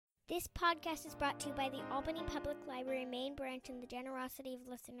This podcast is brought to you by the Albany Public Library main branch and the generosity of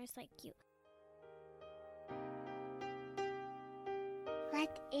listeners like you.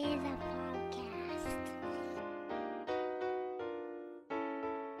 What is a podcast?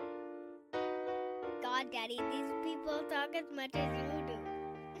 God, Daddy, these people talk as much as you do.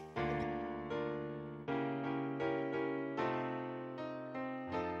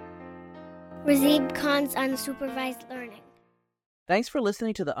 Razib Khan's Unsupervised Learning. Thanks for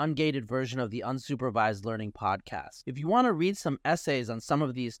listening to the ungated version of the Unsupervised Learning podcast. If you want to read some essays on some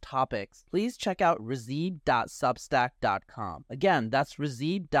of these topics, please check out razib.substack.com. Again, that's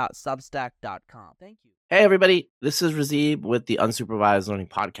razib.substack.com. Thank you. Hey everybody, this is Razib with the Unsupervised Learning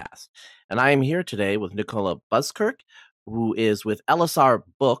Podcast, and I am here today with Nicola Buskirk, who is with LSR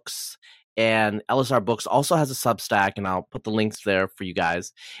Books, and LSR Books also has a Substack, and I'll put the links there for you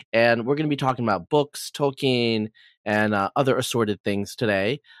guys, and we're going to be talking about books, Tolkien, and other assorted things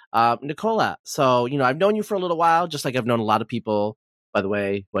today. Nicola, so, I've known you for a little while, just like I've known a lot of people, by the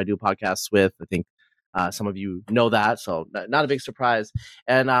way, who I do podcasts with. I think some of you know that, so not a big surprise.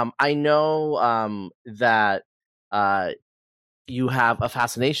 And I know that you have a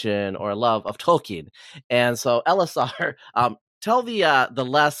fascination or a love of Tolkien. And so LSR, tell the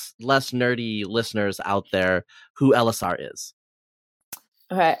less nerdy listeners out there who LSR is.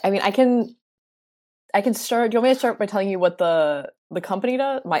 Okay, I mean, I can start. Do you want me to start by telling you what the company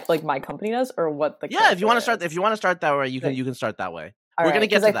does, my company does, or what the if you want to start that way, you can start that way. We're gonna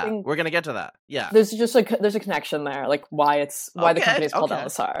get to that. We're gonna get to that. Yeah. There's a connection there, like why the company is called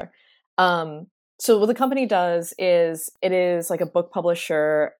LSR. So what the company does is it is like a book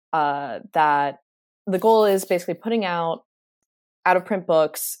publisher that the goal is basically putting out of print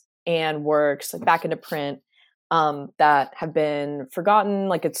books and works like back into print that have been forgotten.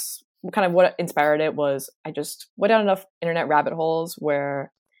 Like it's kind of what inspired it was I just went down enough internet rabbit holes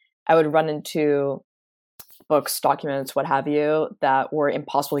where I would run into books, documents, what have you, that were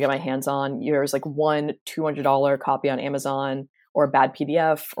impossible to get my hands on. There's like one $200 copy on Amazon or a bad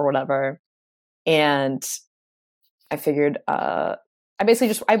PDF or whatever. And I figured I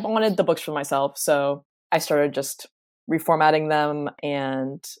wanted the books for myself. So I started just reformatting them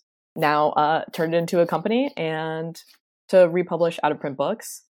and now turned it into a company and to republish out of print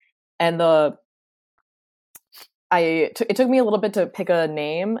books. And it took me a little bit to pick a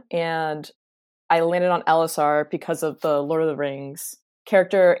name, and I landed on LSR because of the Lord of the Rings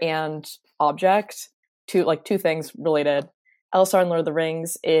character and object. Two things related. LSR in Lord of the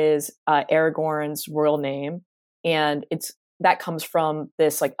Rings is Aragorn's royal name, and that comes from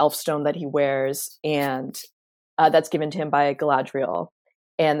this like elf stone that he wears, and that's given to him by Galadriel,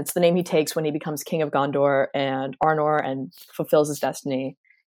 and it's the name he takes when he becomes king of Gondor and Arnor and fulfills his destiny.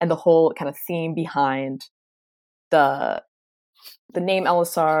 And the whole kind of theme behind the name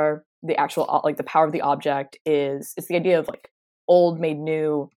LSR, the actual like the power of the object it's the idea of like old made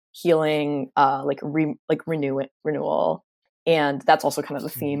new, healing, renewal, and that's also kind of the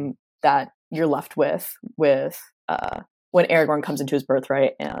theme that you're left with when Aragorn comes into his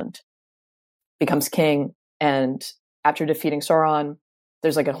birthright and becomes king, and after defeating Sauron,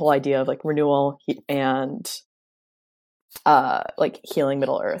 there's like a whole idea of like renewal and like healing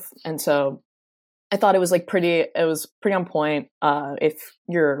Middle Earth. And so I thought it was pretty on point if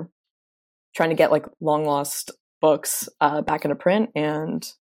you're trying to get like long lost books back into print and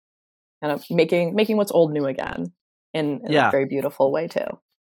kind of making what's old new again in a very beautiful way too.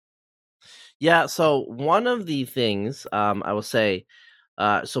 Yeah, so one of the things I will say,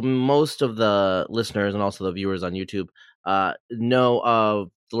 so most of the listeners and also the viewers on YouTube know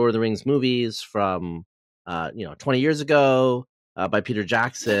of the Lord of the Rings movies from 20 years ago by Peter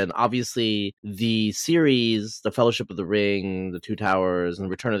Jackson. Obviously, the series, The Fellowship of the Ring, The Two Towers, and The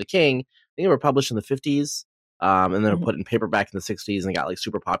Return of the King, I think they were published in the 50s, and then were put in paperback in the 60s and got like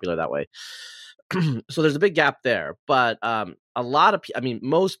super popular that way. So there's a big gap there. But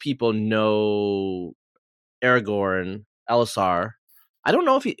most people know Aragorn, LSR. I don't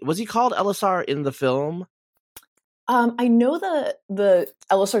know if he called LSR in the film. I know the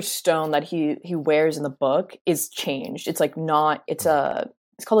LSR stone that he wears in the book is changed. It's like not. It's called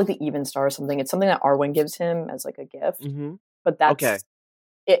like the Even Star or something. It's something that Arwen gives him as like a gift. Mm-hmm. But that's okay.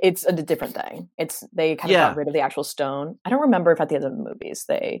 It's a different thing. They kind of got rid of the actual stone. I don't remember if at the end of the movies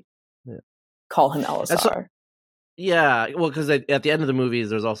they call him LSR. Well, because at the end of the movies,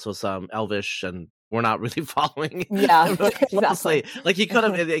 there's also some Elvish, and we're not really following. Yeah, exactly. Like he could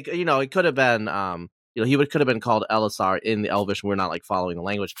have, it could have been. He could have been called LSR in the Elvish, and we're not like following the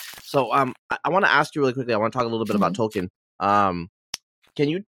language. So I want to ask you really quickly. I want to talk a little bit about Tolkien. Can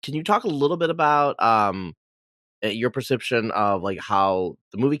you talk a little bit about your perception of like how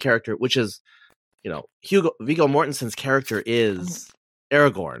the movie character, which is, Viggo Mortensen's character is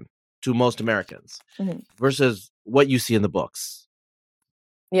Aragorn to most Americans versus what you see in the books.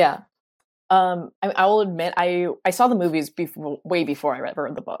 Yeah. I will admit, I saw the movies way before I read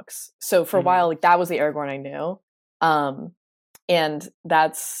the books. So for a while, like that was the Aragorn I knew. And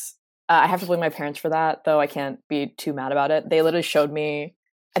that's, I have to blame my parents for that, though I can't be too mad about it. They literally showed me,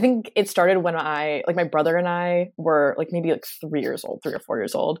 I think it started when my brother and I were like maybe like 3 or 4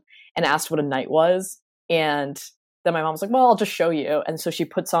 years old, and asked what a knight was. And then my mom was like, well, I'll just show you. And so she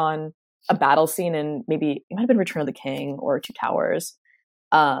puts on a battle scene in maybe, it might have been Return of the King or Two Towers.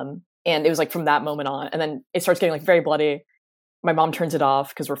 And it was like from that moment on, and then it starts getting like very bloody. My mom turns it off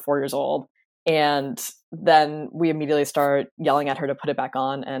because we're 4 years old. And then we immediately start yelling at her to put it back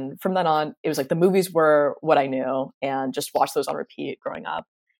on. And from then on, it was like the movies were what I knew and just watched those on repeat growing up.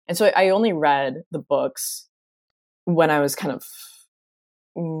 And so I only read the books when I was kind of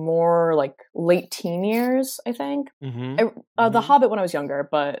more like late teen years, I think. The Hobbit when I was younger,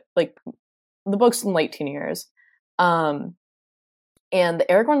 but like the books in late teen years. And the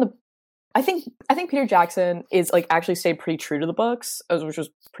Aragorn, I think Peter Jackson is like actually stayed pretty true to the books, which was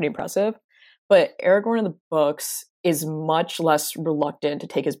pretty impressive. But Aragorn in the books is much less reluctant to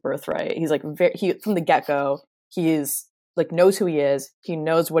take his birthright. He's like he from the get-go, he is like knows who he is. He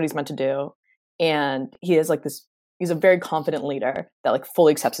knows what he's meant to do, and he is like this. He's a very confident leader that like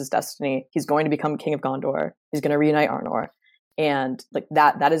fully accepts his destiny. He's going to become king of Gondor. He's going to reunite Arnor, and like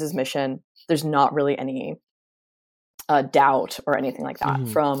that is his mission. There's not really any doubt or anything like that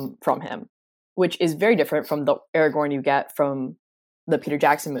from him, which is very different from the Aragorn you get from the Peter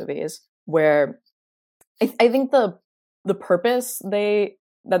Jackson movies, where I think the purpose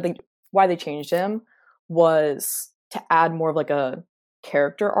why they changed him was to add more of like a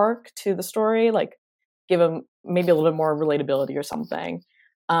character arc to the story, like give him maybe a little bit more relatability or something.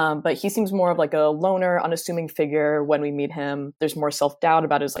 But he seems more of like a loner, unassuming figure when we meet him. There's more self-doubt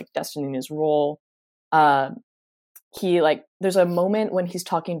about his like destiny and his role. He like there's a moment when he's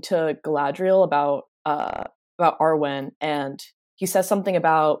talking to Galadriel about Arwen, and he says something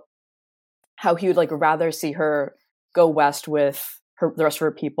about how he would like rather see her go west with the rest of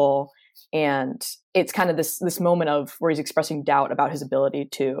her people, and it's kind of this moment of where he's expressing doubt about his ability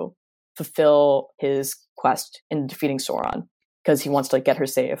to fulfill his quest in defeating Sauron because he wants to like get her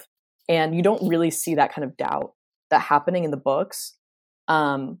safe. And you don't really see that kind of doubt that happening in the books.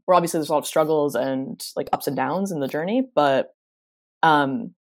 Where obviously there's a lot of struggles and like ups and downs in the journey, but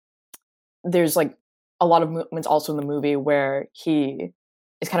there's like a lot of moments also in the movie where he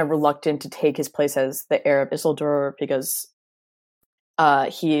is kind of reluctant to take his place as the heir of Isildur because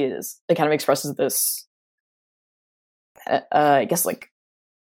it kind of expresses this I guess like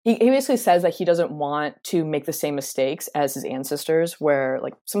he basically says that he doesn't want to make the same mistakes as his ancestors, where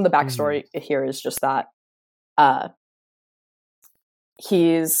like some of the backstory here is just that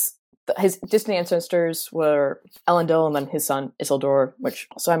his distant ancestors were Elendil and then his son Isildur, which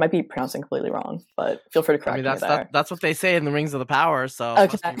also I might be pronouncing completely wrong, but feel free to correct me there. That's what they say in the Rings of the Power. So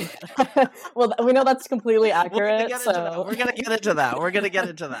okay. Well, we know that's completely accurate. We're gonna get into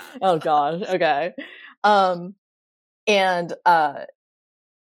that. Oh gosh. Okay. And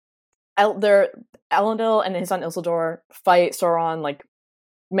Elendil and his son Isildur fight Sauron like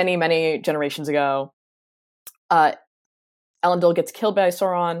many generations ago. Elendil gets killed by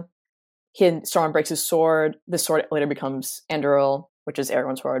Sauron. Sauron breaks his sword. This sword later becomes Anduril, which is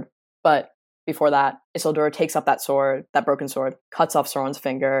Aragorn's sword. But before that, Isildur takes up that sword, that broken sword, cuts off Sauron's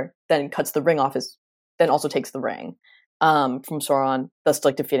finger, then cuts the ring off then also takes the ring from Sauron, thus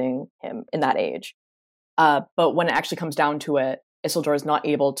like defeating him in that age. But when it actually comes down to it, Isildur is not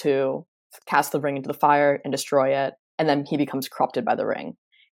able to cast the ring into the fire and destroy it, and then he becomes corrupted by the ring.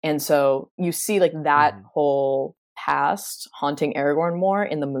 And so you see like that whole past haunting Aragorn more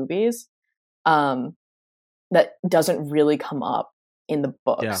in the movies that doesn't really come up in the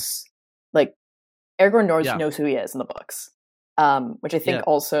books. Like Aragorn knows who he is in the books, which I think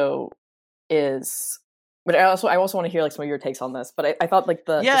also is. But I also want to hear like some of your takes on this. But I thought like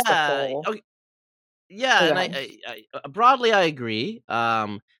the whole. Okay. Yeah, and I broadly I agree.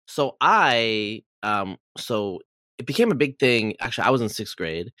 So it became a big thing. Actually, I was in 6th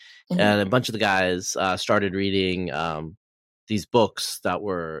grade, and a bunch of the guys started reading these books that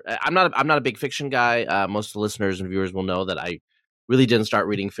were. I'm not a big fiction guy. Most of the listeners and viewers will know that I really didn't start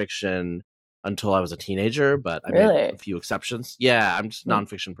reading fiction until I was a teenager. But I made a few exceptions. Yeah, I'm just a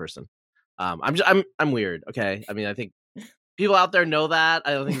nonfiction person. I'm weird. Okay, I mean, I think people out there know that.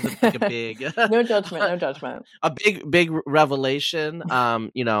 I don't think it's like a big no judgment. A big revelation.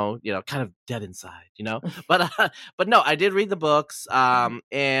 Kind of dead inside, but no, I did read the books.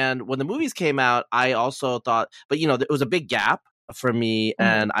 And when the movies came out, I also thought, but it was a big gap for me,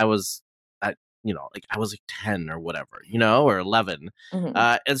 and I was at, I was like 10 or whatever, or 11.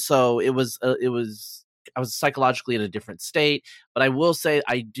 And so it was I was psychologically in a different state. But I will say,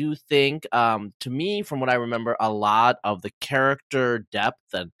 I do think, to me, from what I remember, a lot of the character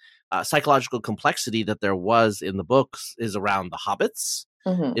depth and psychological complexity that there was in the books is around the hobbits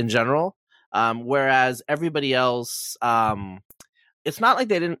in general. Whereas everybody else, it's not like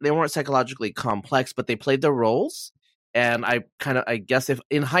they weren't psychologically complex, but they played their roles. And I guess, if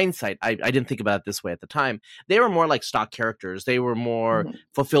in hindsight, I didn't think about it this way at the time, they were more like stock characters. They were more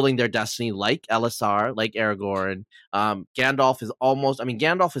fulfilling their destiny, like Elisar, like Aragorn. Gandalf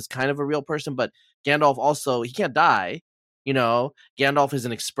Gandalf is kind of a real person, but Gandalf also, he can't die. Gandalf is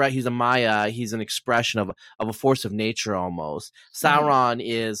he's a Maya. He's an expression of a force of nature almost. Sauron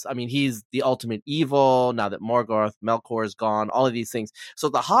is, he's the ultimate evil now that Morgoth, Melkor is gone, all of these things. So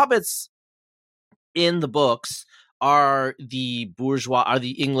the hobbits in the books are the bourgeois, are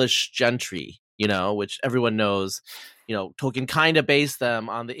the English gentry, which everyone knows. Tolkien kind of based them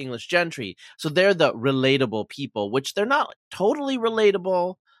on the English gentry. So they're the relatable people, which they're not totally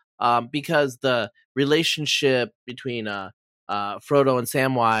relatable, because the relationship between Frodo and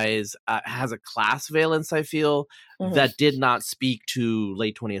Samwise has a class valence, I feel, that did not speak to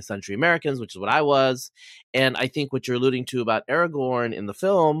late 20th century Americans, which is what I was. And I think what you're alluding to about Aragorn in the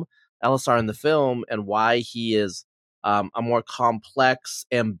film, Elisar in the film, and why he is a more complex,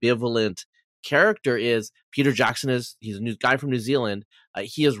 ambivalent character is Peter Jackson he's a new guy from New Zealand.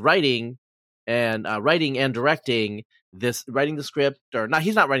 He is writing and directing writing the script, or not.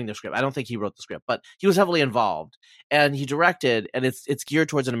 He's not writing the script. I don't think he wrote the script, but he was heavily involved, and he directed, and it's geared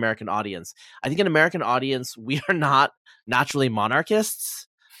towards an American audience. I think an American audience, we are not naturally monarchists.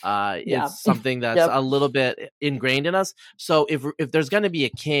 It's something that's a little bit ingrained in us. So if there's going to be a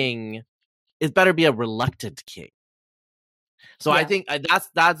king, it better be a reluctant king. So I think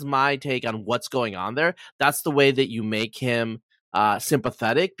that's my take on what's going on there. That's the way that you make him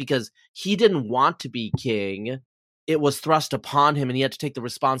sympathetic, because he didn't want to be king. It was thrust upon him, and he had to take the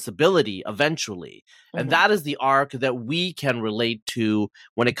responsibility eventually. And that is the arc that we can relate to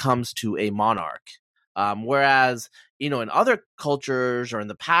when it comes to a monarch. Whereas, in other cultures, or in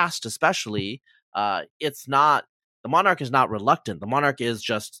the past especially, it's not, the monarch is not reluctant. The monarch is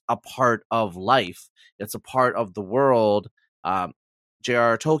just a part of life. It's a part of the world.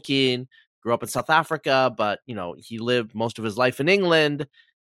 J.R.R. Tolkien grew up in South Africa, but, he lived most of his life in England.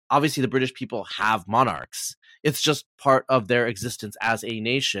 Obviously, the British people have monarchs. It's just part of their existence as a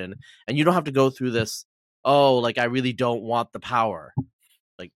nation. And you don't have to go through this, I really don't want the power.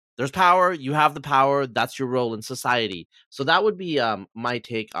 Like, there's power, you have the power, that's your role in society. So that would be my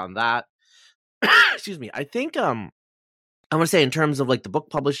take on that. Excuse me. I think I want to say, in terms of like the book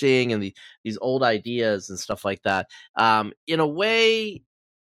publishing and these old ideas and stuff like that, in a way,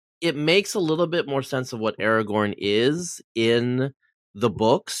 it makes a little bit more sense of what Aragorn is in the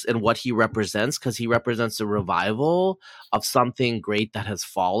books and what he represents, because he represents a revival of something great that has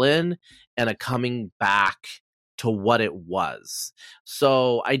fallen and a coming back to what it was.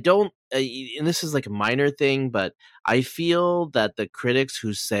 So I don't, and this is like a minor thing, but I feel that the critics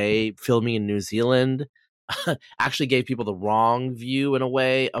who say filming in New Zealand actually gave people the wrong view, in a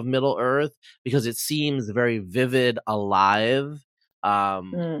way, of Middle Earth, because it seems very vivid, alive,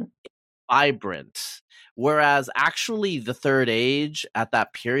 vibrant. Whereas actually the Third Age at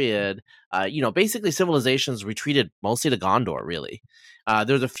that period, basically civilizations retreated mostly to Gondor, really.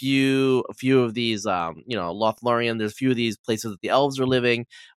 There's a few of these, Lothlorien, there's a few of these places that the elves are living,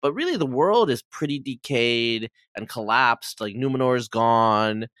 but really the world is pretty decayed and collapsed. Like, Numenor is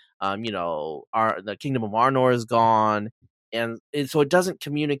gone, the Kingdom of Arnor is gone, and so it doesn't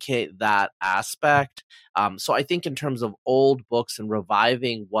communicate that aspect. So I think in terms of old books and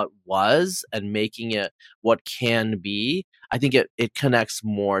reviving what was and making it what can be, I think it connects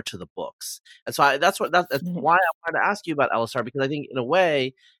more to the books. And so that's why I wanted to ask you about Elisar, because I think in a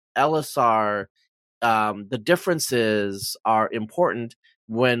way, Elisar, the differences are important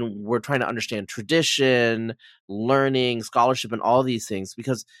when we're trying to understand tradition, learning, scholarship, and all these things,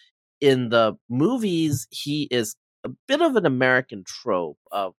 because in the movies, he is a bit of an American trope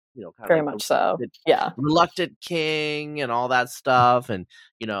of, kind very of like much so. reluctant king and all that stuff. And,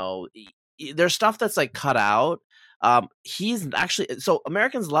 there's stuff that's like cut out. He's actually, so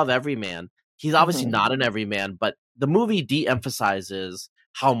Americans love everyman. He's obviously not an everyman, but the movie de-emphasizes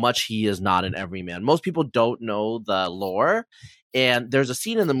how much he is not an everyman. Most people don't know the lore, and there's a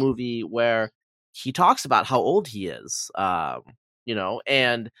scene in the movie where he talks about how old he is,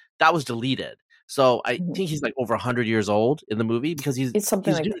 and that was deleted. So I think he's like over 100 years old in the movie because it's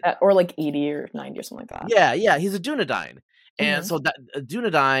something like that, or like 80 or 90 or something like that. Yeah, he's a Dunedain. And so that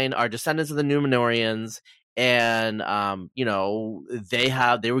Dunedain are descendants of the Númenóreans, and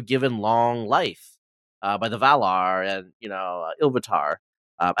they were given long life by the Valar and Ilúvatar.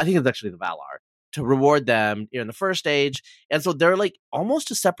 I think it's actually the Valar, to reward them in the first age. And so they're like almost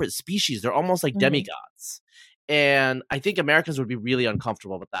a separate species. They're almost like demigods. And I think Americans would be really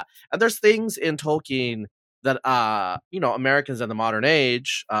uncomfortable with that. And there's things in Tolkien that Americans in the modern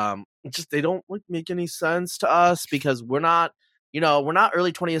age, they don't like make any sense to us, because we're not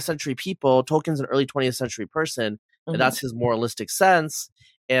early 20th century people. Tolkien's an early 20th century person, and that's his moralistic sense.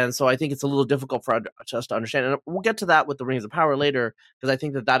 And so I think it's a little difficult for us to understand. And we'll get to that with the Rings of Power later, because I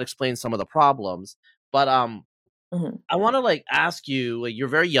think that explains some of the problems. But I want to ask you, you're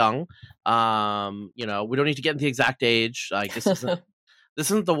very young. We don't need to get into the exact age. Like this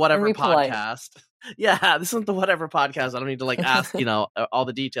isn't the whatever podcast. Yeah, this isn't the whatever podcast. I don't need to ask all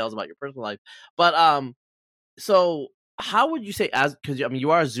the details about your personal life. But so how would you say, because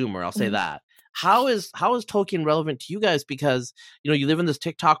you are a Zoomer, I'll say that. How is Tolkien relevant to you guys? Because you live in this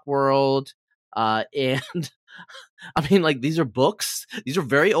TikTok world, and I mean, these are books. These are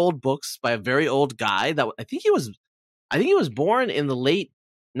very old books by a very old guy that I think he was born in the late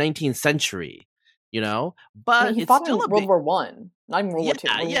 19th century. But he fought in World War One, not even World War Two.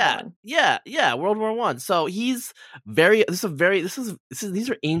 Yeah, World War One. So he's these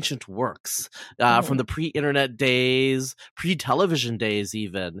are ancient works from the pre-internet days, pre-television days,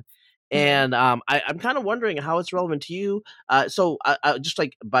 even. And I'm kind of wondering how it's relevant to you. So I just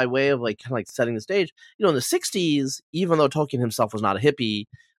by way of setting the stage, in the 60s, even though Tolkien himself was not a hippie,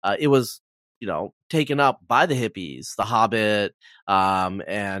 it was taken up by the hippies, The Hobbit,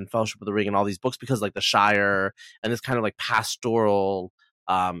 and Fellowship of the Ring, and all these books, because The Shire and this kind of pastoral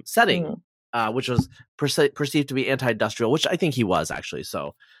setting, which was perceived to be anti-industrial, which I think he was actually.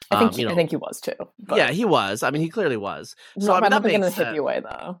 So I think he was too. But yeah, he was. I mean, he clearly was. So I don't think in a hippie way,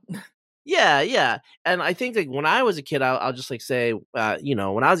 though. Yeah, and I think when I was a kid, I'll just say, when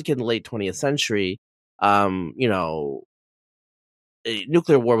I was a kid in the late 20th century,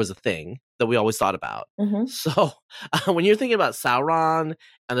 nuclear war was a thing that we always thought about. So when you're thinking about Sauron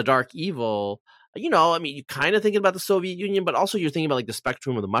and the Dark Evil, you kind of thinking about the Soviet Union, but also you're thinking about the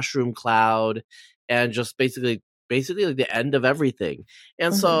spectrum of the mushroom cloud, and just basically the end of everything.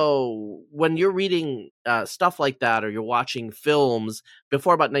 And so when you're reading stuff like that, or you're watching films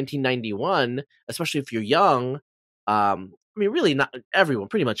before about 1991, especially if you're young, really not everyone,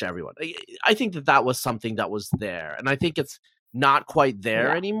 pretty much everyone, I think that was something that was there, and I think it's not quite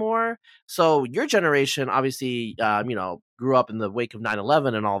there anymore. So your generation obviously grew up in the wake of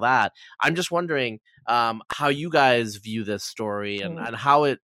 9/11 and all that. I'm just wondering how you guys view this story, and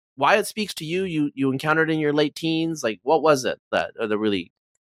why it speaks to you. You encountered in your late teens. What was it that really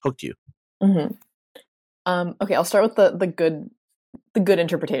hooked you? Okay, I'll start with the good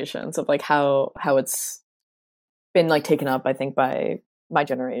interpretations of how it's been taken up, I think, by my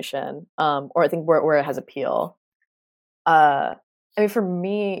generation, or I think where it has appeal. I mean, for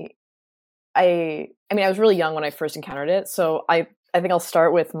me, I was really young when I first encountered it, so I think I'll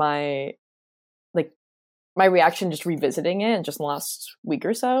start with my reaction just revisiting it, and just in the last week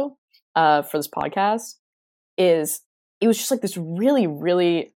or so, for this podcast, is it was just this really,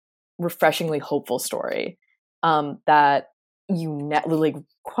 really refreshingly hopeful story, that you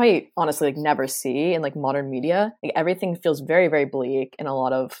quite honestly never see in like modern media. Everything feels very, very bleak in a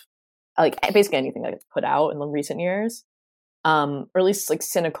lot of basically anything that gets put out in the recent years, or at least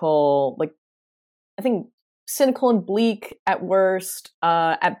cynical. I think cynical and bleak at worst.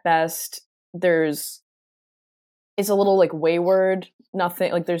 At best, it's a little wayward.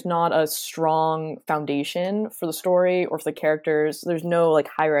 Nothing there's not a strong foundation for the story or for the characters. There's no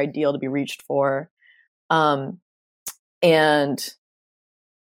higher ideal to be reached for. And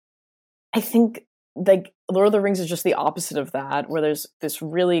I think Lord of the Rings is just the opposite of that, where there's this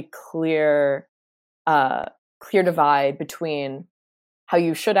really clear divide between how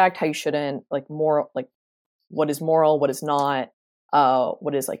you should act, how you shouldn't, moral, what is moral, what is not,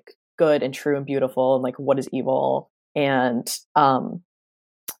 what is good and true and beautiful, and what is evil. And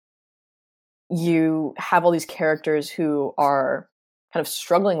you have all these characters who are kind of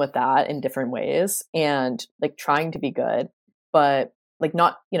struggling with that in different ways, and trying to be good, but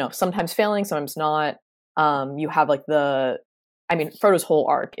not, sometimes failing, sometimes not. You have Frodo's whole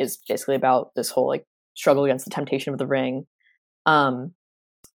arc is basically about this whole struggle against the temptation of the ring.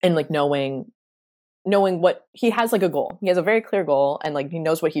 and like knowing what he has, like a goal. He has a very clear goal, and like he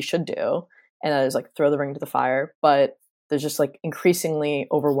knows what he should do, and that is like throw the ring to the fire. But there's just like increasingly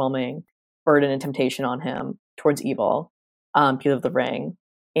overwhelming burden and temptation on him towards evil because of the ring,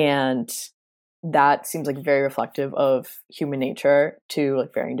 and that seems like very reflective of human nature to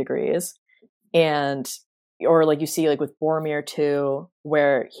like varying degrees. And or like you see like with Boromir too,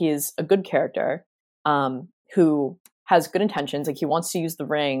 where he's a good character who has good intentions. Like he wants to use the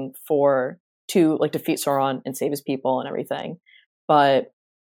ring to like defeat Sauron and save his people and everything, but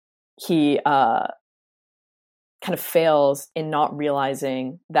he kind of fails in not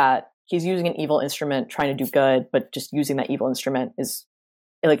realizing that he's using an evil instrument trying to do good, but just using that evil instrument is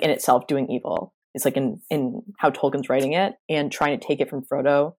like in itself doing evil. It's like in how Tolkien's writing it, and trying to take it from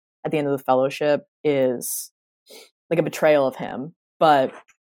Frodo at the end of the Fellowship is like a betrayal of him. But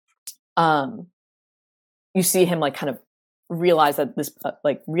you see him like kind of realize that this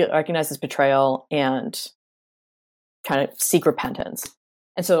recognize this betrayal and kind of seek repentance.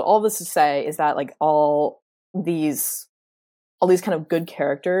 And so all this to say is that like all these kind of good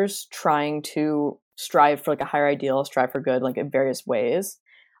characters trying to strive for like a higher ideal, strive for good, like in various ways,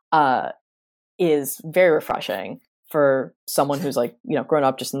 is very refreshing for someone who's like, you know, grown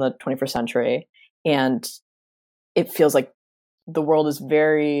up just in the 21st century. And it feels like the world is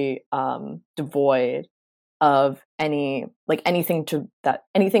very devoid of anything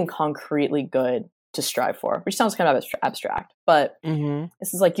concretely good to strive for, which sounds kind of abstract, but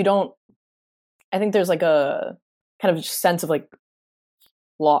this is like, I think there's like a kind of sense of like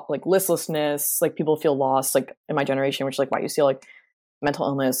listlessness, like people feel lost, like in my generation, which is like why you see like mental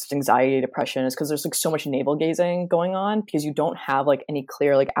illness, anxiety, depression, is because there's like so much navel gazing going on, because you don't have like any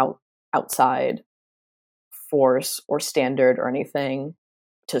clear like outside force or standard or anything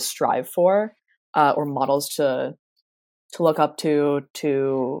to strive for, or models to look up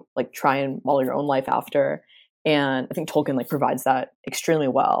to like try and model your own life after. And I think Tolkien like provides that extremely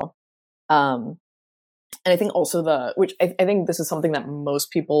well. And I think also which I think this is something that most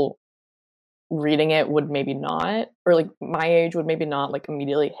people reading it would maybe not, or like my age would maybe not like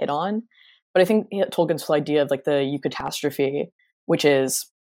immediately hit on. But I think Tolkien's whole idea of like the eucatastrophe, which is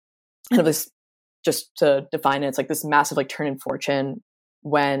kind of this, just to define it, it's like this massive like turn in fortune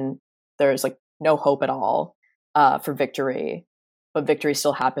when there's like no hope at all for victory, but victory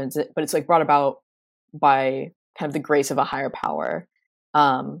still happens. But it's like brought about by kind of the grace of a higher power,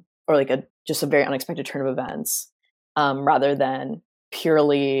 or like just a very unexpected turn of events, rather than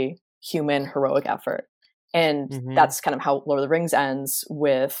purely human heroic effort. And that's kind of how Lord of the Rings ends,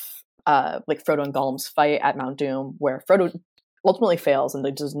 with like Frodo and Gollum's fight at Mount Doom, where Frodo ultimately fails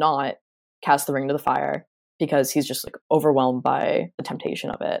and does not cast the ring to the fire because he's just like overwhelmed by the temptation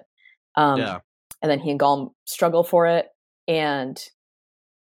of it. And then he and Gollum struggle for it, and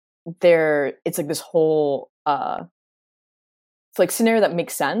it's like this whole it's like scenario that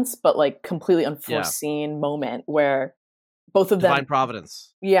makes sense, but like completely unforeseen moment where both of them divine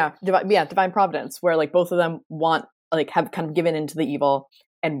providence. Divine providence, where like both of them have kind of given into the evil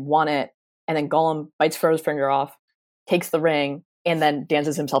and want it, and then Gollum bites Frodo's finger off, takes the ring, and then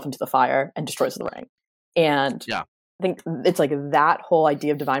dances himself into the fire and destroys the ring. And I think it's like that whole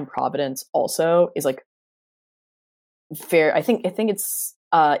idea of divine providence also is like fair. I think it's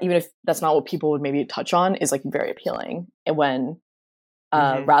even if that's not what people would maybe touch on, is like very appealing. And when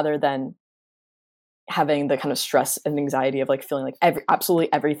rather than having the kind of stress and anxiety of like feeling like absolutely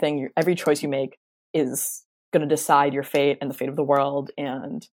every choice you make is going to decide your fate and the fate of the world,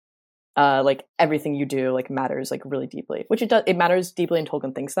 and like everything you do like matters like really deeply, which it matters deeply, and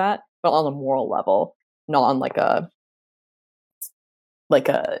Tolkien thinks that, but on a moral level, not on like a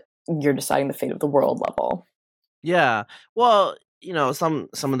you're deciding the fate of the world level. Yeah, well, you know, some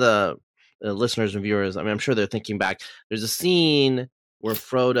of the listeners and viewers, I mean, I'm sure they're thinking back. There's a scene where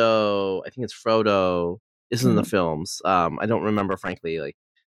Frodo, I think it's Frodo, is in the films. I don't remember, frankly, like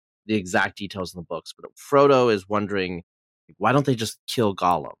the exact details in the books, but Frodo is wondering, why don't they just kill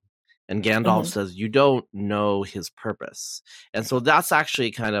Gollum? And Gandalf says, you don't know his purpose. And so that's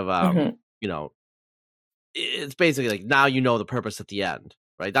actually kind of, you know, it's basically like, now you know the purpose at the end,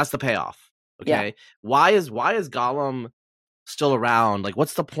 right? That's the payoff. Okay. Yeah. Why is Gollum still around? Like,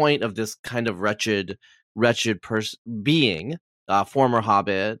 what's the point of this kind of wretched being, former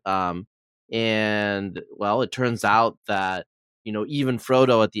hobbit? And well, it turns out that, you know, even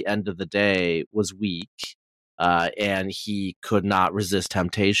Frodo at the end of the day was weak, and he could not resist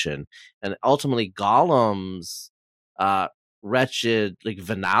temptation. And ultimately Gollum's wretched like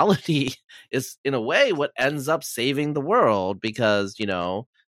venality is in a way what ends up saving the world, because, you know,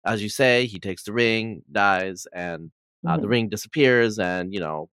 as you say, he takes the ring, dies, and the ring disappears, and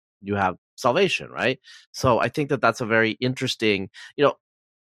you have salvation, right? So I think that that's a very interesting,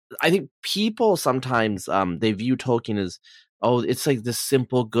 I think people sometimes they view Tolkien as, oh, it's like this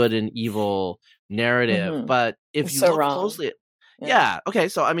simple good and evil narrative, but if it's you so look wrong. closely, yeah, okay,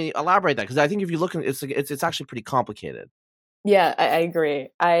 so I mean, elaborate that, because I think if you look, it's actually pretty complicated. Yeah, I agree.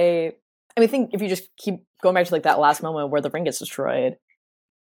 I think if you just keep going back to like that last moment where the ring gets destroyed,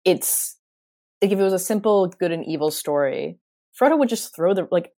 it's like if it was a simple good and evil story, Frodo would just through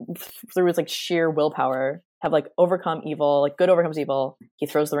his like sheer willpower have like overcome evil, like good overcomes evil. He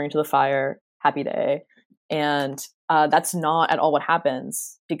throws the ring to the fire, happy day, and that's not at all what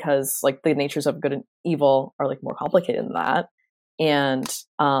happens, because like the natures of good and evil are like more complicated than that. And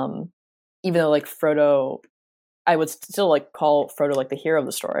even though like Frodo, I would still like call Frodo like the hero of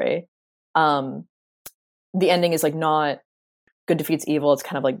the story. The ending is like not good defeats evil. It's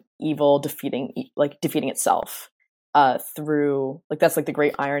kind of like evil defeating itself through like, that's like the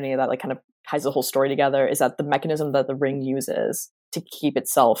great irony that like kind of ties the whole story together, is that the mechanism that the ring uses to keep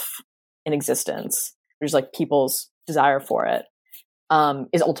itself in existence, there's like people's desire for it,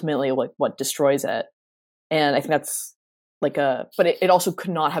 is ultimately like what destroys it. And I think that's like but it also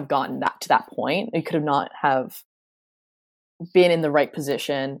could not have gotten that to that point. It could have not have been in the right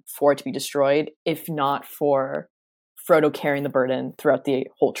position for it to be destroyed if not for Frodo carrying the burden throughout the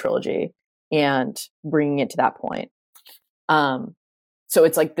whole trilogy and bringing it to that point. So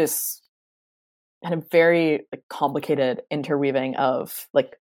it's like this kind of very like complicated interweaving of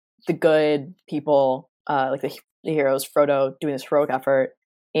like the good people, like the heroes, Frodo doing this heroic effort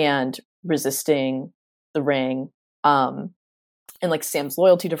and resisting the ring, and like Sam's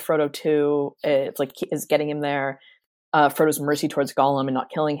loyalty to Frodo too. It's like is getting him there. Frodo's mercy towards Gollum and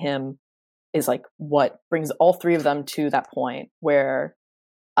not killing him is like what brings all three of them to that point where,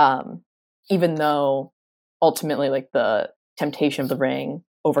 even though ultimately like the temptation of the ring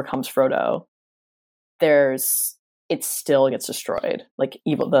overcomes Frodo, it still gets destroyed. Like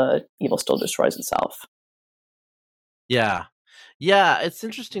the evil still destroys itself. Yeah, it's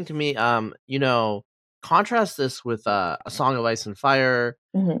interesting to me. Contrast this with A Song of Ice and Fire,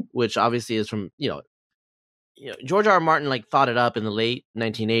 which obviously is from George R. R. Martin like thought it up in the late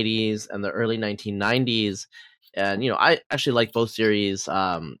 1980s and the early 1990s, and I actually like both series.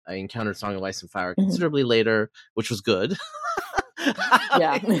 I encountered Song of Ice and Fire considerably later, which was good.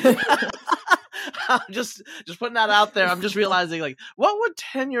 Yeah. just putting that out there. I'm just realizing, like, what would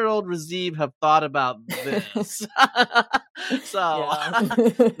 10-year-old Razib have thought about this? So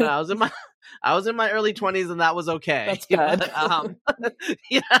I was in my early 20s, and that was okay. That's good. But,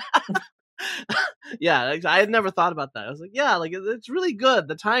 yeah. Yeah, I had never thought about that. I was like, yeah, like it's really good.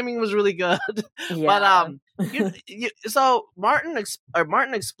 The timing was really good. Yeah. But so Martin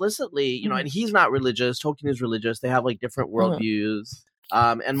explicitly, and he's not religious. Tolkien is religious. They have like different worldviews.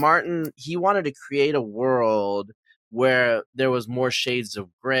 And Martin, he wanted to create a world where there was more shades of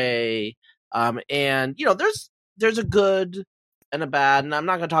gray. And there's a good and a bad, and I'm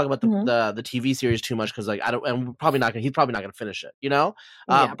not going to talk about the TV series too much, because like I don't, and he's probably not going to finish it, Yeah,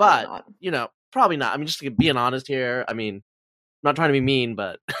 but probably not. I mean, just being honest here. I mean, I'm not trying to be mean,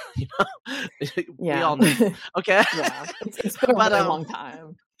 but we all know. Okay. Yeah, it's been a long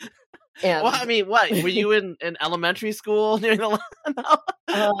time. And well, I mean, what were you in elementary school during the?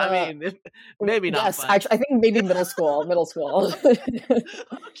 No? I mean, maybe not. Yes, but... actually, I think maybe middle school.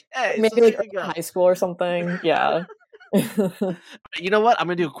 Okay, maybe so like high school or something. Yeah. You know what? I'm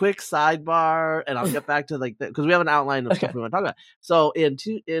gonna do a quick sidebar, and I'll get back to like because we have an outline of stuff we want to talk about. So in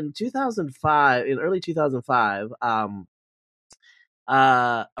 2005, in early 2005,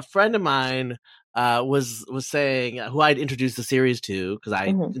 a friend of mine was saying, who I'd introduced the series to, because I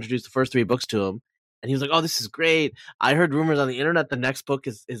introduced the first 3 books to him, and he was like, "Oh, this is great! I heard rumors on the internet the next book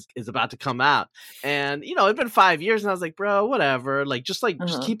is about to come out." And it'd been 5 years, and I was like, "Bro, whatever. Like, just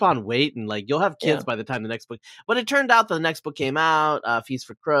keep on waiting. Like, you'll have kids by the time the next book." But it turned out the next book came out, Feast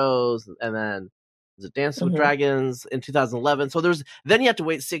for Crows, and then was it Dancing with Dragons in 2011. So then you have to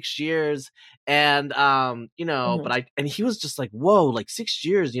wait 6 years, and but he was just like, "Whoa, like 6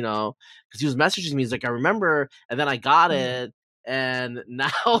 years," because he was messaging me. He's like, "I remember," and then I got it. And now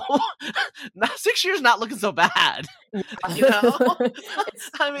 6 years not looking so bad. I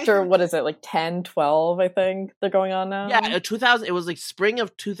mean, sure, what is it, like 10, 12, I think they're going on now? Yeah, 2000, it was like spring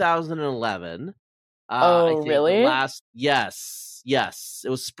of 2011. Oh, really? Yes, it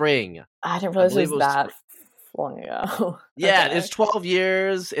was spring. I didn't realize it was that long ago. Yeah, okay. It's 12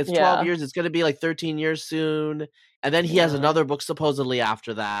 years. It's 12 years. It's going to be like 13 years soon. And then he has another book supposedly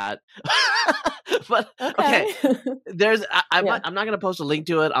after that. But okay, there's I'm not going to post a link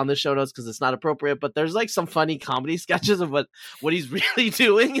to it on the show notes because it's not appropriate. But there's like some funny comedy sketches of what he's really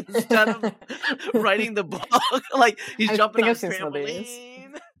doing instead of writing the book. Like he's jumping on a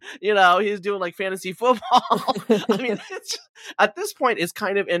trampoline. You know, he's doing like fantasy football. I mean, it's at this point it's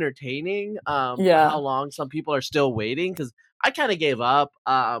kind of entertaining. How long some people are still waiting, because I kind of gave up.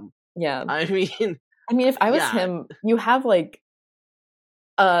 I mean, if I was him, you have like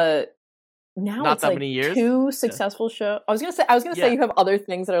now not it's that like many years. 2 successful shows. I was gonna say you have other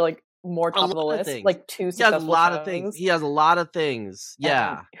things that are like more top of the list, like 2 successful shows. He has a lot of things. He has a lot of things.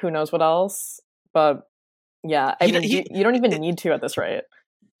 Yeah. And who knows what else? But yeah, I mean, you don't even need to at this rate.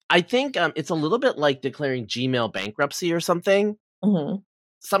 I think it's a little bit like declaring Gmail bankruptcy or something. Mm-hmm.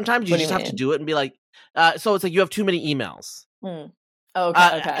 Sometimes you just have to do it and be like, so it's like you have too many emails. Mm.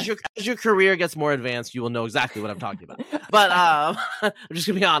 Okay. As your career gets more advanced, you will know exactly what I'm talking about. But I'm just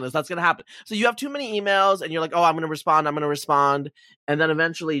gonna be honest, that's gonna happen. So you have too many emails, and you're like, "Oh, I'm gonna respond," and then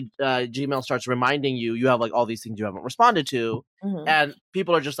eventually Gmail starts reminding you have like all these things you haven't responded to, and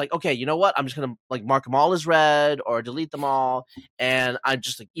people are just like, "Okay, you know what? I'm just gonna like mark them all as read or delete them all, and I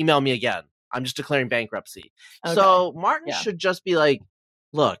just like email me again. I'm just declaring bankruptcy." Okay. So Martin should just be like,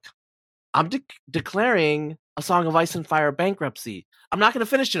 "Look, I'm declaring A Song of Ice and Fire bankruptcy. I'm not going to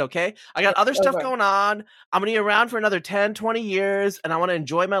finish it, okay? I got other stuff going on. I'm going to be around for another 10, 20 years, and I want to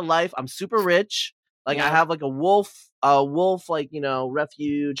enjoy my life. I'm super rich. Like, I have, like, a wolf, like, you know,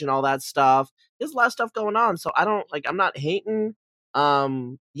 refuge and all that stuff. There's a lot of stuff going on, so I don't, like, I'm not hating.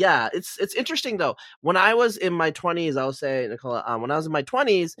 It's interesting, though. When I was in my 20s, I'll say, Nicola, when I was in my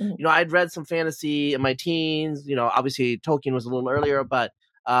 20s, you know, I'd read some fantasy in my teens. You know, obviously Tolkien was a little earlier, but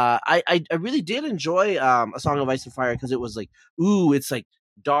I really did enjoy A Song of Ice and Fire because it was like, ooh, it's like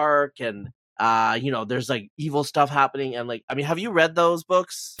dark and you know, there's like evil stuff happening, and like, I mean, have you read those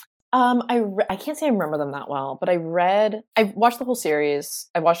books? I can't say I remember them that well, but I watched the whole series.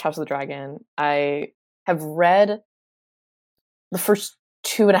 I watched House of the Dragon. I have read the first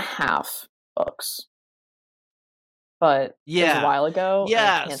 2.5 books, but it was a while ago.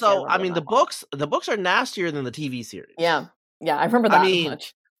 Yeah, so I mean, the books are nastier than the TV series. Yeah, I remember that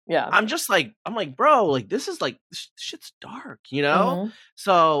much. Yeah, I'm like, bro, like this is like shit's dark, you know.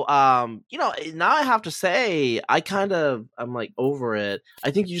 So you know, now I have to say I'm like over it.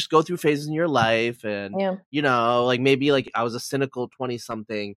 I think you just go through phases in your life, and you know, like maybe like I was a cynical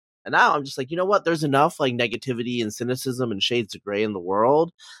 20-something, and now I'm just like, you know what? There's enough like negativity and cynicism and shades of gray in the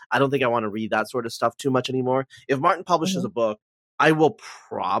world. I don't think I want to read that sort of stuff too much anymore. If Martin publishes a book, I will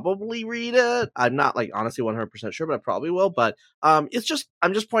probably read it. I'm not like honestly 100% sure, but I probably will. But I'm just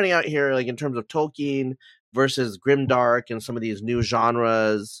pointing out here, like in terms of Tolkien versus grimdark and some of these new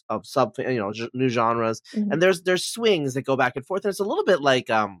genres of new genres, and there's swings that go back and forth. And it's a little bit like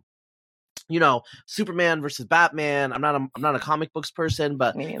you know, Superman versus Batman. I'm not a comic books person,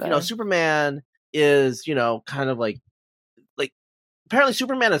 but you know, Superman is, you know, kind of like apparently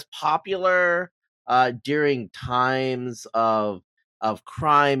Superman is popular during times of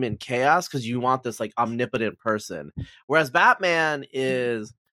crime and chaos because you want this like omnipotent person, whereas Batman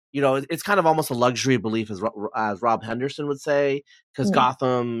is, you know, it's kind of almost a luxury belief, as Rob Henderson would say, because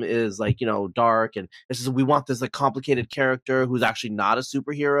Gotham is like, you know, dark, and we want this like complicated character who's actually not a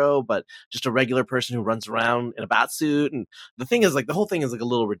superhero but just a regular person who runs around in a bat suit. And the thing is, like, the whole thing is like a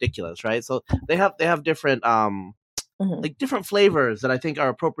little ridiculous, right? So they have different like different flavors that I think are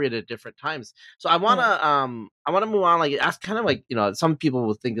appropriate at different times. So I wanna move on. Like, ask kind of like, you know, some people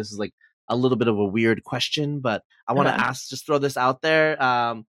will think this is like a little bit of a weird question, but I want to just throw this out there.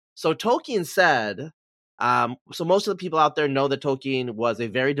 So Tolkien said, so most of the people out there know that Tolkien was a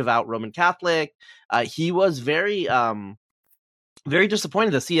very devout Roman Catholic. He was very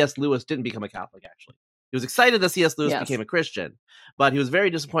disappointed that C.S. Lewis didn't become a Catholic. Actually, he was excited that C.S. Lewis became a Christian, but he was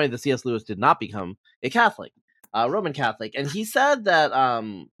very disappointed that C.S. Lewis did not become a Catholic. Roman Catholic, and he said that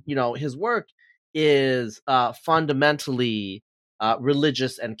you know, his work is fundamentally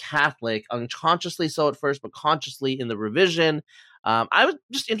religious and Catholic, unconsciously so at first, but consciously in the revision. I was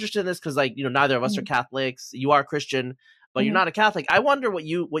just interested in this because, like, you know, neither of us are Catholics. You are Christian, but you're not a Catholic. I wonder what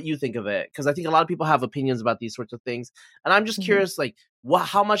you think of it, because I think a lot of people have opinions about these sorts of things, and I'm just curious, like,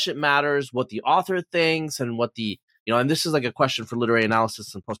 how much it matters what the author thinks and what the, you know, and this is like a question for literary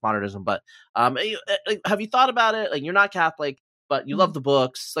analysis and postmodernism, but have you thought about it? Like, you're not Catholic, but you love the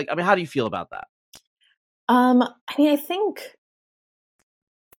books. Like, I mean, how do you feel about that? I mean, I think,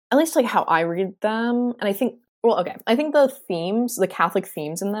 at least like how I read them, and I think the Catholic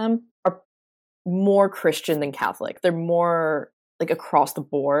themes in them are more Christian than Catholic. They're more like across the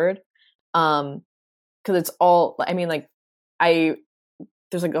board. Because it's all, I mean, like,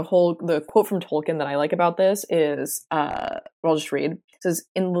 there's like the quote from Tolkien that I like about this is, I'll just read. It says,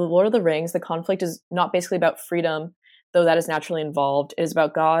 "In The Lord of the Rings, the conflict is not basically about freedom, though that is naturally involved. It is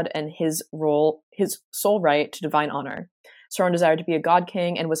about God and his sole right to divine honor. Sauron desired to be a god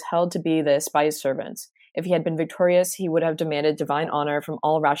king and was held to be this by his servants. If he had been victorious, he would have demanded divine honor from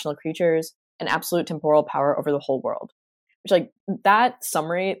all rational creatures and absolute temporal power over the whole world." Which, like, that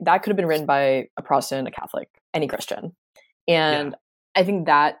summary, that could have been written by a Protestant, a Catholic, any Christian. And I think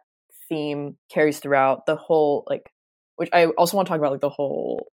that theme carries throughout the whole, like, which I also want to talk about, like, the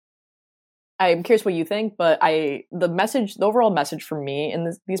whole, I'm curious what you think, but the overall message for me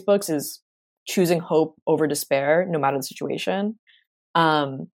in these books is choosing hope over despair, no matter the situation.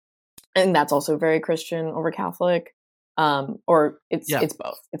 And that's also very Christian over Catholic. Or it's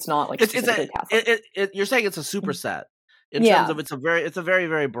both. It's not like specifically Catholic. You're saying it's a superset. In terms of it's a very,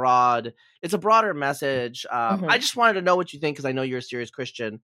 very broad, it's a broader message. I just wanted to know what you think, because I know you're a serious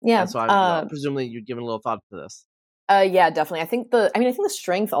Christian. Yeah. And so presumably you're giving a little thought to this. Yeah, definitely. I think the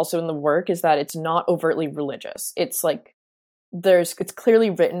strength also in the work is that it's not overtly religious. It's like, it's clearly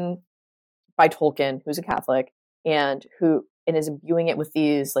written by Tolkien, who's a Catholic, and is imbuing it with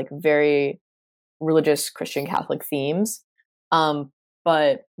these like very religious Christian Catholic themes.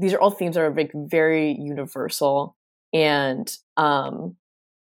 But these are all themes that are like very universal. And I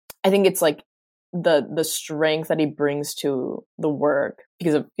think it's like the strength that he brings to the work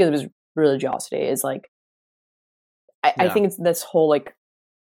because of his religiosity is like, I think it's this whole like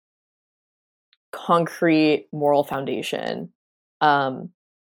concrete moral foundation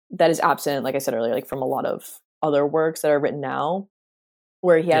that is absent, like I said earlier, like from a lot of other works that are written now,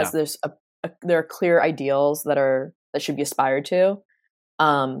 where he has there are clear ideals that should be aspired to,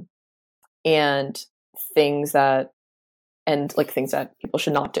 and things that people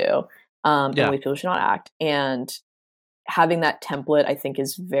should not do, and ways people should not act. And having that template, I think,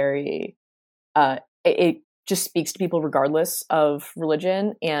 is very, it just speaks to people regardless of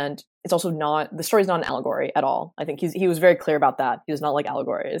religion. And it's also the story is not an allegory at all. I think he was very clear about that. He does not like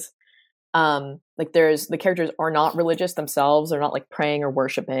allegories. Like the characters are not religious themselves. They're not like praying or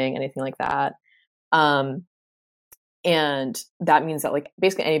worshiping, anything like that. And that means that like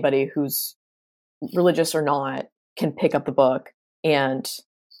basically anybody who's religious or not can pick up the book and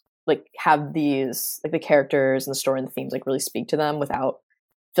like have these, like the characters and the story and the themes like really speak to them without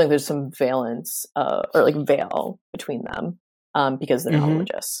feeling there's some valence or like veil between them, because they're not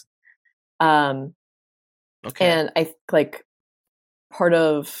religious. And I think like part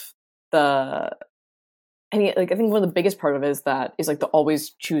of I think one of the biggest part of it is like the always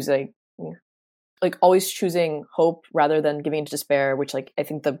choosing hope rather than giving into despair, which like I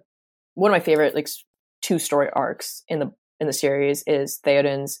think one of my favorite like two story arcs in the series is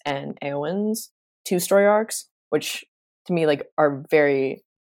Theoden's and Eowyn's two story arcs, which to me like are very,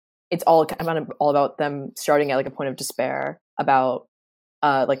 it's all kind of all about them starting at like a point of despair about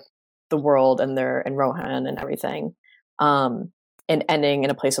like the world and Rohan and everything, and ending in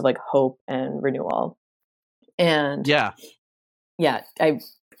a place of like hope and renewal. And I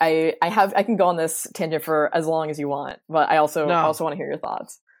can go on this tangent for as long as you want, but I also want to hear your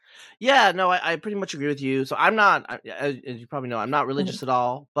thoughts. Yeah, no, I pretty much agree with you. So I'm not, as you probably know, I'm not religious at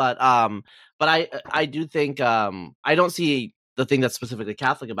all, but I do think I don't see the thing that's specifically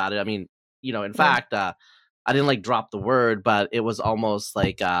Catholic about it. I mean, in fact, I didn't like drop the word, but it was almost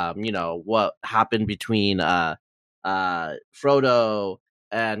like what happened between Frodo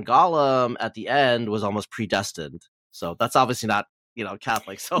and Gollum at the end was almost predestined. So that's obviously not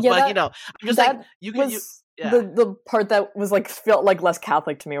Catholic. So I'm just like the part that was like felt like less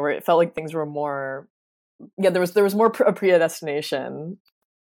Catholic to me, where it felt like things were more there was more a predestination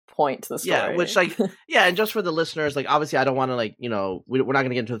point to the story. Yeah, which like and just for the listeners, like obviously I don't want to like we're not going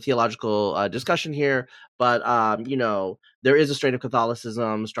to get into a theological discussion here, but there is a strain of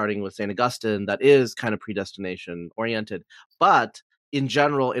Catholicism starting with St. Augustine that is kind of predestination oriented, but in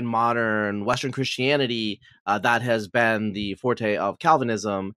general in modern Western Christianity that has been the forte of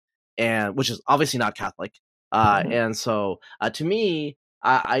Calvinism, and which is obviously not Catholic. And so to me,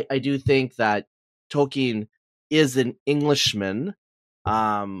 I do think that Tolkien is an Englishman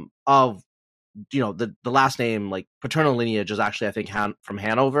of the last name, like paternal lineage is actually I think from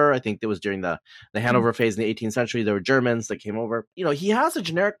Hanover. I think it was during the Hanover phase in the 18th century. There were Germans that came over. He has a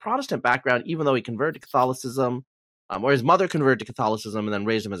generic Protestant background, even though he converted to Catholicism, or his mother converted to Catholicism and then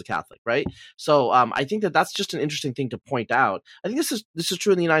raised him as a Catholic, right? So I think that's just an interesting thing to point out. I think this is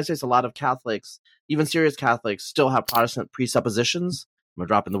true in the United States. A lot of Catholics, even serious Catholics, still have Protestant presuppositions I'm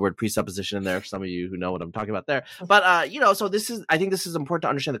dropping the word presupposition in there for some of you who know what I'm talking about there. But, so I think this is important to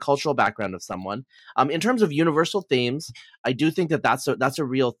understand the cultural background of someone. In terms of universal themes, I do think that's a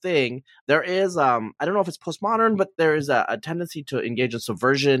real thing. There is, I don't know if it's postmodern, but there is a tendency to engage in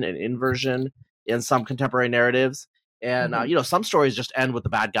subversion and inversion in some contemporary narratives. And, some stories just end with the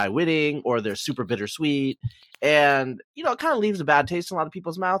bad guy winning, or they're super bittersweet. And, it kind of leaves a bad taste in a lot of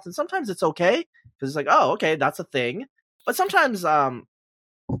people's mouth. And sometimes it's okay, because it's like, oh, okay, that's a thing. But sometimes,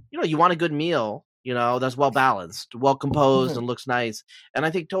 you want a good meal, that's well balanced, well composed, and looks nice. And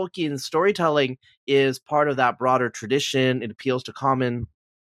I think Tolkien's storytelling is part of that broader tradition. It appeals to common,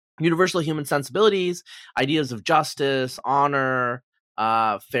 universal human sensibilities, ideas of justice, honor,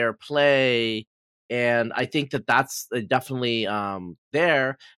 fair play. And I think that's definitely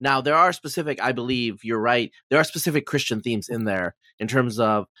there. Now, there are specific, I believe you're right, there are specific Christian themes in there in terms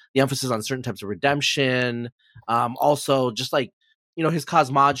of the emphasis on certain types of redemption. Also, just like, his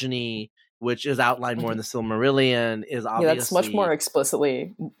cosmogony, which is outlined more in the Silmarillion, is obviously... that's much more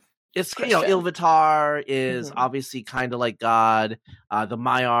explicitly It's Christian. Ilúvatar is obviously kind of like God. The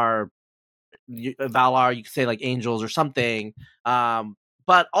Maiar, Valar, you could say like angels or something.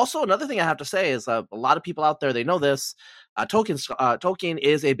 But also another thing I have to say is a lot of people out there, they know this. Tolkien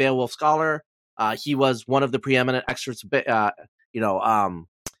is a Beowulf scholar. He was one of the preeminent experts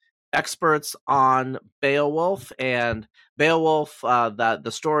on Beowulf, and Beowulf, that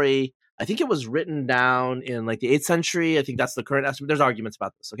the story, I think it was written down in like the 8th century. I think that's the current estimate. There's arguments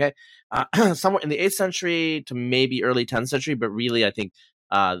about this, okay? Somewhere in the 8th century to maybe early 10th century, but really I think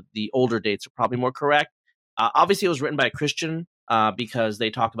the older dates are probably more correct. Obviously, it was written by a Christian because they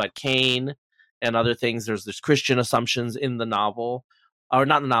talk about Cain and other things. There's Christian assumptions in the novel, or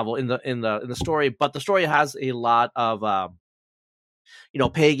not in the novel, in the story. But the story has a lot of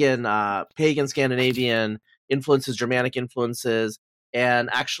pagan Scandinavian influences, Germanic influences, and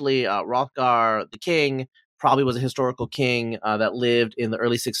actually Hrothgar the king probably was a historical king that lived in the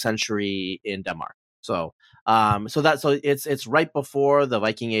early 6th century in Denmark. So it's right before the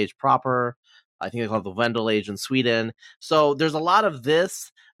Viking Age proper. I think they call it the Vendel Age in Sweden. So there's a lot of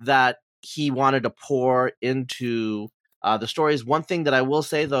this that he wanted to pour into the stories. One thing that I will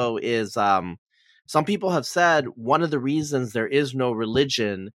say though is some people have said one of the reasons there is no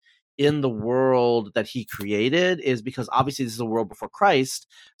religion in the world that he created is because obviously this is a world before Christ,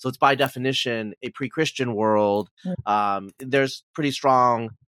 so it's by definition a pre-Christian world. There's pretty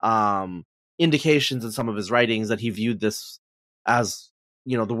strong indications in some of his writings that he viewed this as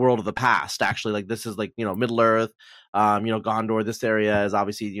the world of the past. Actually, like this is like Middle Earth, Gondor. This area is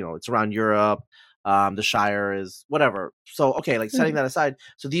obviously it's around Europe. The Shire is whatever. So okay, like setting that aside.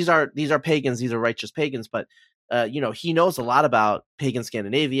 So these are pagans. These are righteous pagans, but he knows a lot about pagan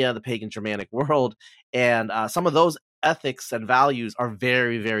Scandinavia, the pagan Germanic world, and some of those ethics and values are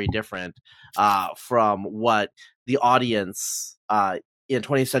very, very different from what the audience in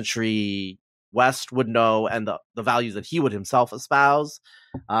 20th century West would know, and the values that he would himself espouse.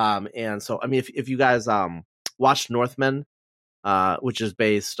 And so, I mean, if you guys watched Northmen, which is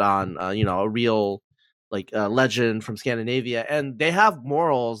based on a real legend from Scandinavia, and they have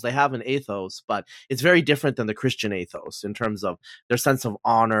morals, they have an ethos, but it's very different than the Christian ethos in terms of their sense of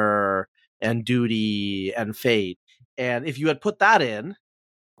honor and duty and fate. And if you had put that in,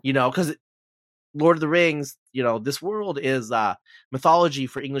 because Lord of the Rings, this world is mythology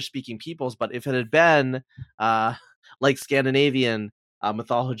for English-speaking peoples, but if it had been like Scandinavian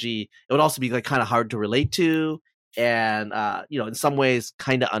mythology, it would also be like kind of hard to relate to, and in some ways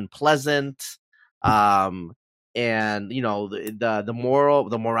kind of unpleasant. And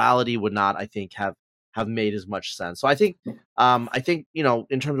the morality would not, I think, have made as much sense. So I think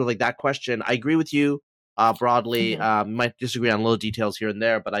in terms of like that question, I agree with you broadly. Might disagree on little details here and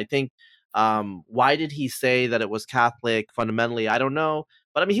there, but I think why did he say that it was Catholic fundamentally? I don't know,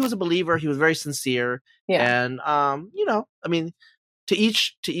 but I mean, he was a believer. He was very sincere, and I mean, to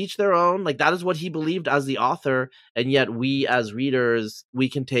each their own. Like that is what he believed as the author, and yet we as readers, we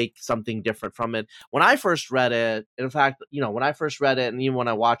can take something different from it. When I first read it, in fact, when I first read it, and even when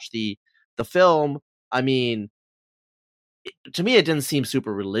I watched the film, I mean, to me, it didn't seem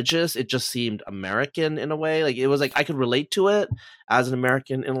super religious. It just seemed American in a way. Like it was like I could relate to it as an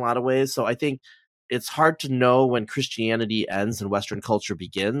American in a lot of ways. So I think it's hard to know when Christianity ends and Western culture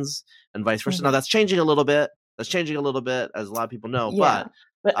begins, and vice versa. Now that's changing a little bit. As a lot of people know. Yeah,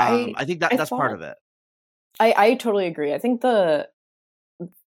 but I think that's part of it. I totally agree. I think that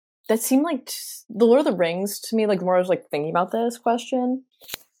seemed like the Lord of the Rings to me. Like the more I was like thinking about this question,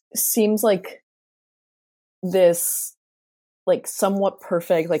 seems like this like somewhat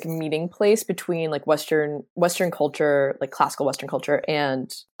perfect like meeting place between like Western culture, like classical Western culture,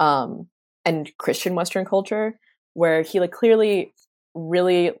 and Christian Western culture, where he like clearly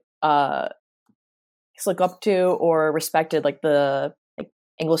really he's looked up to or respected like the like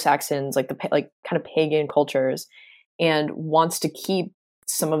Anglo-Saxons, like the like kind of pagan cultures, and wants to keep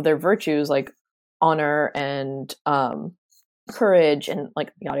some of their virtues like honor and courage and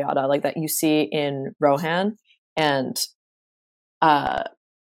like yada yada, like that you see in Rohan, and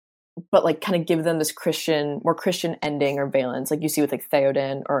but like kind of give them this more Christian ending or valence, like you see with like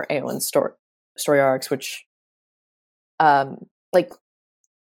Theoden or Eowyn's story arcs, which like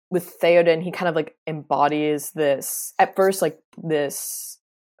with Theoden, he kind of like embodies this at first like this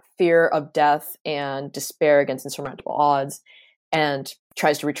fear of death and despair against insurmountable odds, and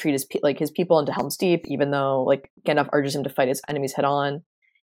tries to retreat his people into Helm's Deep, even though like Gandalf urges him to fight his enemies head on.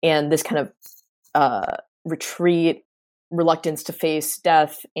 And this kind of retreat, reluctance to face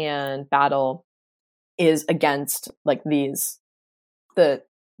death and battle, is against like the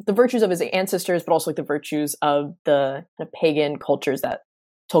virtues of his ancestors, but also like the virtues of the pagan cultures that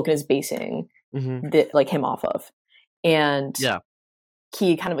Tolkien is basing like him off of. And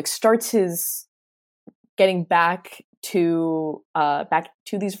he kind of like starts his getting back to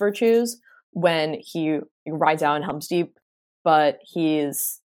these virtues when he rides out in Helm's Deep, but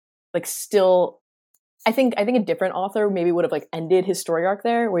he's like still, I think a different author maybe would have like ended his story arc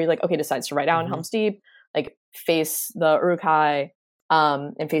there, where he like, okay, decides to ride out in Helm's Deep, like face the Uruk-hai,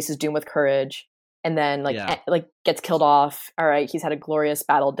 and face his doom with courage, and then like like gets killed off. All right, he's had a glorious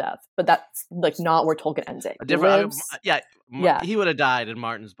battle death, but that's like not where Tolkien ends it. He would have died in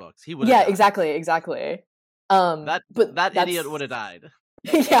Martin's books. He would. Yeah, exactly. That idiot would have died.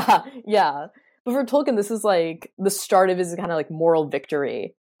 yeah. But for Tolkien, this is like the start of his kind of like moral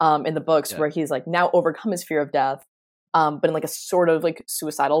victory in the books, where he's like now overcome his fear of death, but in like a sort of like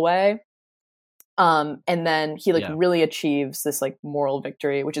suicidal way. And then he like really achieves this like moral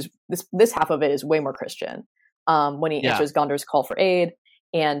victory, which is this half of it is way more Christian. When he answers Gondor's call for aid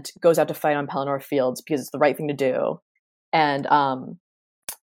and goes out to fight on Pelennor Fields because it's the right thing to do. And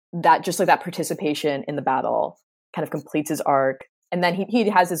that just like that participation in the battle kind of completes his arc. And then he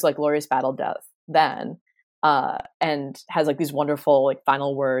has his like glorious battle death then, and has like these wonderful like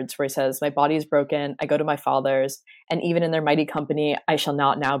final words where he says, "My body is broken. I go to my fathers, and even in their mighty company, I shall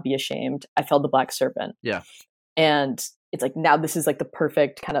not now be ashamed. I felled the black serpent." Yeah. And it's like, now this is like the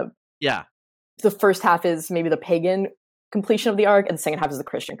perfect kind of, the first half is maybe the pagan completion of the arc, and the second half is the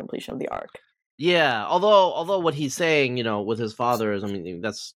Christian completion of the arc. Yeah. Although what he's saying, you know, with his fathers, I mean,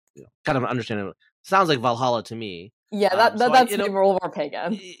 that's kind of understandable. Sounds like Valhalla to me. Yeah, that's maybe a little more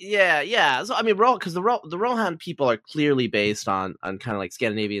pagan. Yeah. So I mean, because the Rohan people are clearly based on kind of like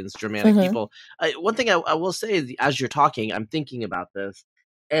Scandinavians, Germanic people. One thing I will say is, as you're talking, I'm thinking about this,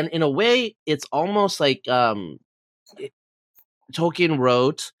 and in a way, it's almost like Tolkien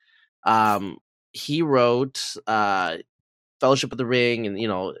wrote. He wrote Fellowship of the Ring, and you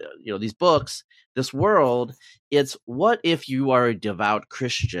know these books, this world. It's what if you are a devout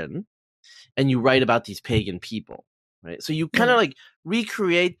Christian and you write about these pagan people. Right, so you kind of like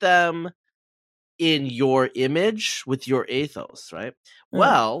recreate them in your image with your ethos, right?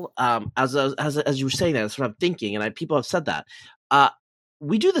 Well, as you were saying that, that's what I'm thinking, and people have said that.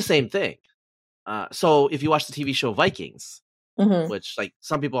 We do the same thing. So if you watch the TV show Vikings, which like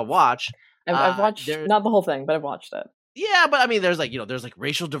some people have watched, I've watched not the whole thing, but I've watched it. Yeah, but I mean, there's like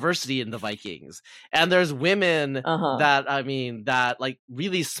racial diversity in the Vikings, and there's women that like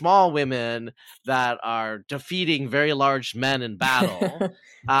really small women that are defeating very large men in battle.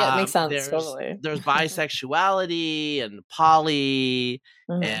 It makes sense. Totally. There's bisexuality and poly,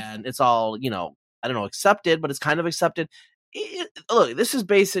 and it's all I don't know, accepted, but it's kind of accepted. Look, this is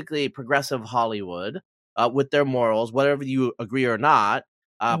basically progressive Hollywood with their morals, whatever you agree or not.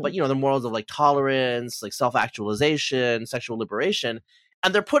 But the morals of like tolerance, like self-actualization, sexual liberation,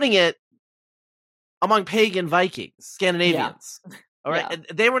 and they're putting it among pagan Vikings, Scandinavians. All right, and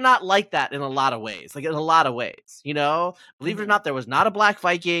they were not like that in a lot of ways. Believe it or not, there was not a black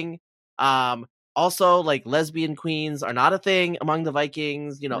Viking. Also, like lesbian queens are not a thing among the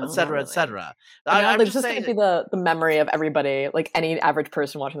Vikings. Et cetera, et cetera. I'm just saying, going to be the memory of everybody, like any average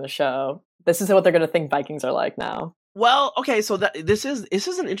person watching the show. This is what they're going to think Vikings are like now. Well, okay, so this is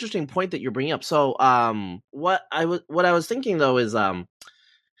an interesting point that you're bringing up. So, what I was thinking though is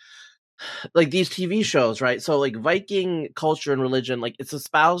like these TV shows, right? So, like Viking culture and religion, like it's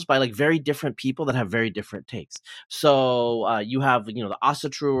espoused by like very different people that have very different takes. So, you have the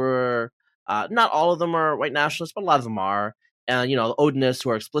Asatruer. Not all of them are white nationalists, but a lot of them are. and the Odinists, who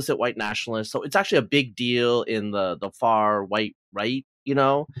are explicit white nationalists. So it's actually a big deal in the far white right,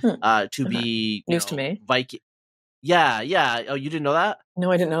 to be news to me. Viking. Yeah. Oh, you didn't know that?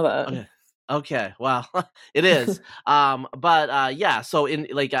 No, I didn't know that. Okay. Well, it is. But yeah. So in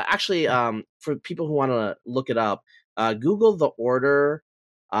actually, for people who want to look it up, Google the Order.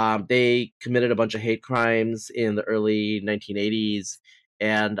 They committed a bunch of hate crimes in the early 1980s,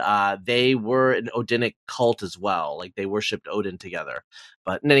 and they were an Odinic cult as well. Like, they worshipped Odin together.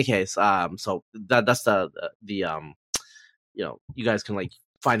 But in any case, so that's the you guys can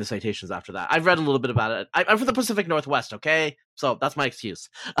find the citations after that. I've read a little bit about it. I'm from the Pacific Northwest, okay? So that's my excuse.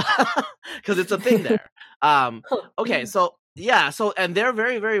 Because it's a thing there. Okay, so yeah, and they're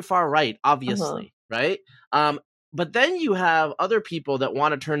very, very far right, obviously, right? But then you have other people that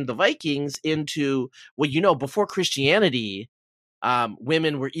want to turn the Vikings into, before Christianity,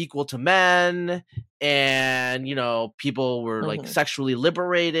 women were equal to men, and people were sexually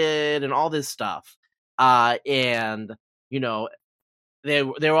liberated and all this stuff. And they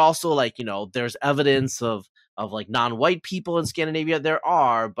were also there's evidence of non-white people in Scandinavia. There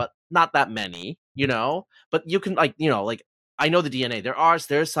are, but not that many, but you can I know the DNA.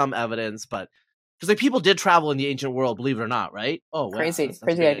 There's some evidence, but because people did travel in the ancient world, believe it or not, right? Oh, wow, crazy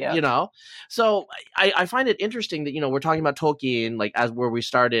idea. So I find it interesting that we're talking about Tolkien as where we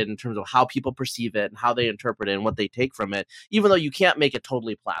started in terms of how people perceive it and how they interpret it and what they take from it, even though you can't make it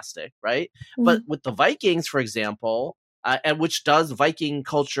totally plastic, right? But with the Vikings, for example, and which does Viking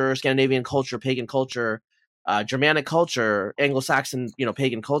culture, Scandinavian culture, pagan culture, Germanic culture, Anglo-Saxon,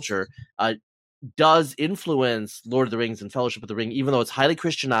 pagan culture, does influence Lord of the Rings and Fellowship of the Ring, even though it's highly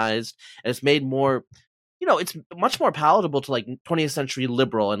Christianized and it's made more, it's much more palatable to 20th century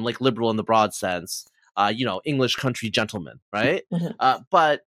liberal and liberal in the broad sense, English country gentlemen, right?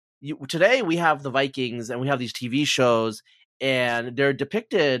 But today we have the Vikings and we have these TV shows, and they're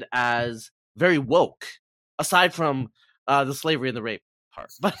depicted as very woke, aside from the slavery and the rape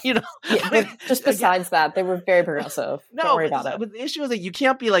part. But just besides that, they were very progressive. Don't worry about it. But the issue is that you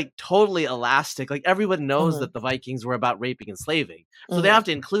can't be totally elastic. Everyone knows that the Vikings were about raping and slaving, so they have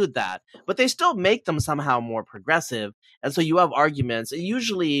to include that. But they still make them somehow more progressive, and so you have arguments. And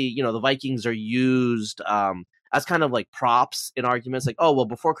usually, the Vikings are used as kind of props in arguments, oh, well,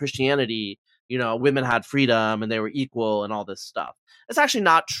 before Christianity, women had freedom and they were equal and all this stuff. It's actually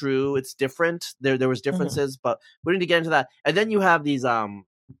not true. It's different. There was differences, but we need to get into that. And then you have these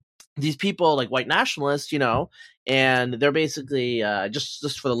people white nationalists, and they're basically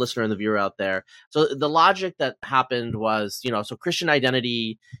just for the listener and the viewer out there. So the logic that happened was, so Christian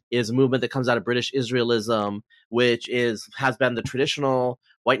identity is a movement that comes out of British Israelism, which has been the traditional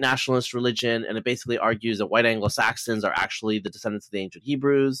white nationalist religion, and it basically argues that white Anglo-Saxons are actually the descendants of the ancient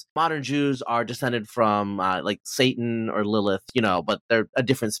Hebrews. Modern Jews are descended from Satan or Lilith, but they're a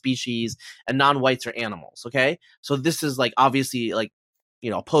different species, and non-whites are animals. Okay, so this is obviously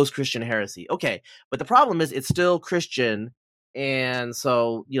post-Christian heresy. Okay, but the problem is it's still Christian, and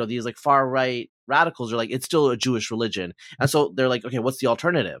so these far right radicals are it's still a Jewish religion, and so they're okay, what's the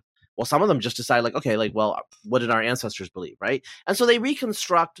alternative? Well, some of them just decide well, what did our ancestors believe, right? And so they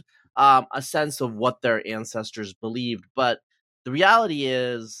reconstruct a sense of what their ancestors believed. But the reality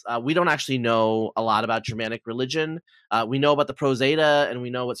is we don't actually know a lot about Germanic religion. We know about the Prose Edda, and we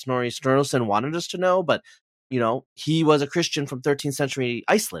know what Snorri Sturluson wanted us to know, but he was a Christian from 13th century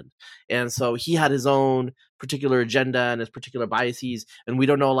Iceland. And so he had his own particular agenda and his particular biases, and we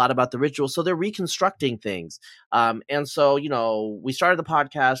don't know a lot about the rituals. So they're reconstructing things. And so, we started the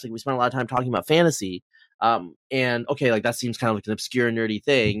podcast, we spent a lot of time talking about fantasy. And okay, that seems kind of an obscure, nerdy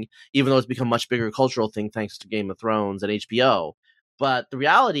thing, even though it's become a much bigger cultural thing thanks to Game of Thrones and HBO. But the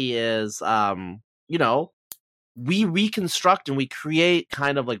reality is, we reconstruct and we create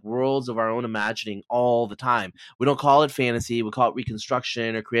kind of worlds of our own imagining all the time. We don't call it fantasy. We call it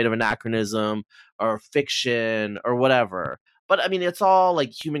reconstruction or creative anachronism or fiction or whatever. But I mean, it's all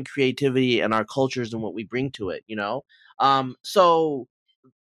human creativity and our cultures and what we bring to it, So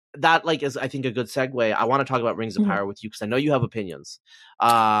that is, I think, a good segue. I want to talk about Rings of Power with you because I know you have opinions.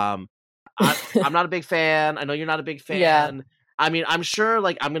 I'm not a big fan. I know you're not a big fan. Yeah. I mean, I'm sure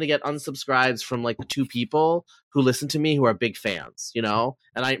I'm going to get unsubscribes from the two people who listen to me who are big fans, and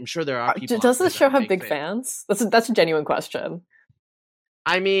I'm sure there are people. Does this show have big fans? That's a genuine question.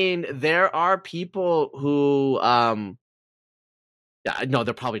 I mean, there are people who, yeah, no,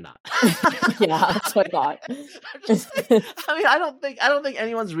 they're probably not. Yeah, that's what I thought. I mean, I don't think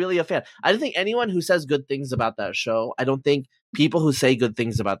anyone's really a fan. I don't think anyone who says good things about that show, I don't think people who say good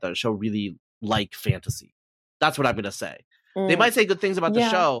things about that show really like fantasy. That's what I'm going to say. They might say good things about the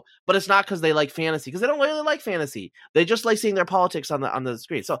show, but it's not because they like fantasy, because they don't really like fantasy. They just like seeing their politics on the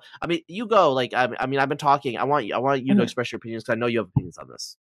screen. So, I mean, you go. Like, I mean, I've been talking. I want you to express your opinions, because I know you have opinions on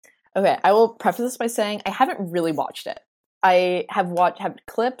this. Okay, I will preface this by saying I haven't really watched it. I have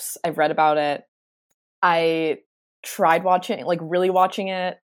clips. I've read about it. I tried really watching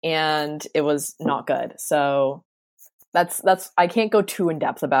it, and it was not good. So that's I can't go too in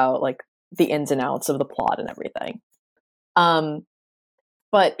depth about like the ins and outs of the plot and everything.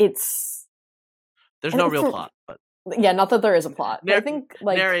 But there's no real plot. But yeah, not that there is a plot. I think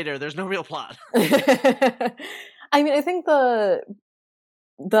like narrator, there's no real plot. I mean, I think the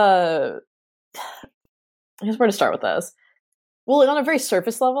I guess where to start with this. Well, like, on a very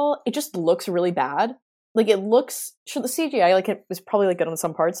surface level, it just looks really bad. Like, it looks, sure, the CGI, like, it was probably like good on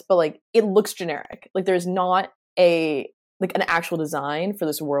some parts, but like it looks generic. Like, there's not an actual design for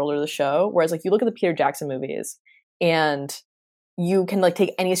this world or the show. Whereas like you look at the Peter Jackson movies and you can like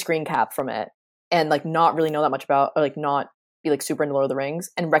take any screen cap from it and like not really know that much about, or like not be like super into Lord of the Rings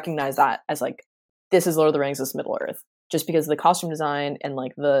and recognize that as like, this is Lord of the Rings, this is Middle Earth. Just because the costume design and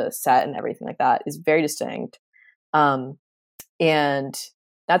like the set and everything like that is very distinct. And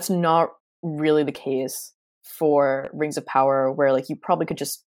that's not really the case for Rings of Power, where like you probably could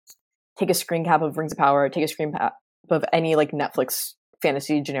just take a screen cap of Rings of Power, take a screen cap of any like Netflix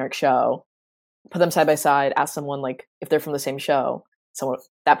fantasy generic show, put them side by side, ask someone like if they're from the same show,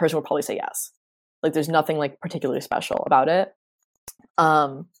 that person would probably say yes. Like there's nothing like particularly special about it.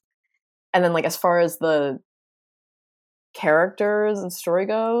 And then like as far as the characters and story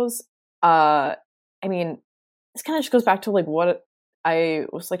goes, I mean, this kind of just goes back to like what I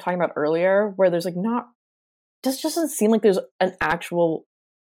was like talking about earlier, where there's like just doesn't seem like there's an actual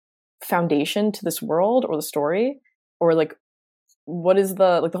foundation to this world or the story, or like what is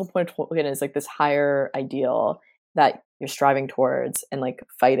the whole point of Tolkien is like this higher ideal that you're striving towards and like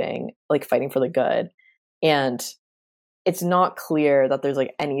fighting for the good, and it's not clear that there's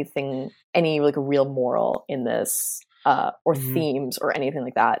like any like real moral in this or themes or anything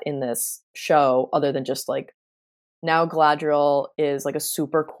like that in this show, other than just like, now Galadriel is like a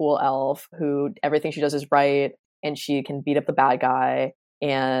super cool elf who everything she does is right, and she can beat up the bad guy,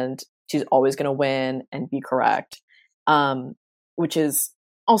 and she's always going to win and be correct. Which is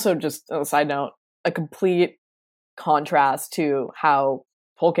also, just a side note, a complete contrast to how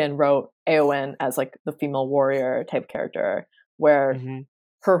Tolkien wrote Éowyn as like the female warrior type character, where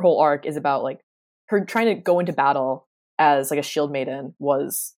her whole arc is about like her trying to go into battle as like a shield maiden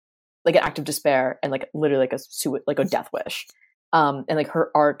was like an act of despair and like literally like a death wish. And like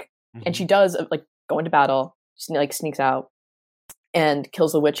her arc, and she does like go into battle, she like sneaks out and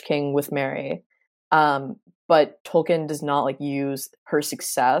kills the Witch King with Merry. But Tolkien does not like use her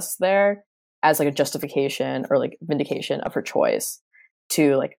success there as like a justification or like vindication of her choice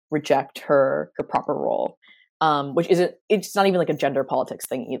to like reject her proper role. Which it's not even like a gender politics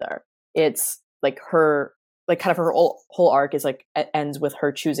thing either. It's like her, like kind of her whole arc is like, it ends with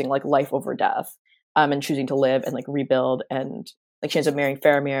her choosing like life over death, and choosing to live and like rebuild, and like she ends up marrying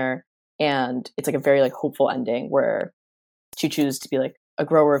Faramir, and it's like a very like hopeful ending where she chooses to be like a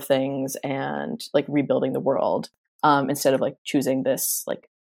grower of things and like rebuilding the world, instead of like choosing this like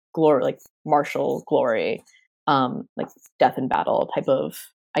glory, like martial glory, like death in battle type of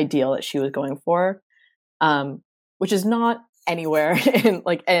ideal that she was going for, which is not anywhere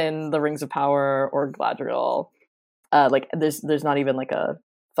in the Rings of Power or Galadriel. Like there's not even like a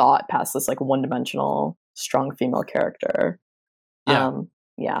thought past this like one-dimensional strong female character. I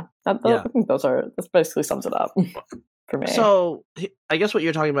think this basically sums it up for me. So I guess what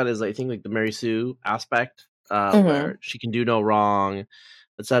you're talking about is I think like the Mary Sue aspect, where she can do no wrong,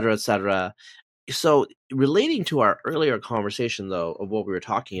 etc., etc. So relating to our earlier conversation though of what we were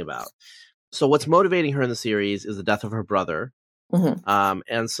talking about, so what's motivating her in the series is the death of her brother.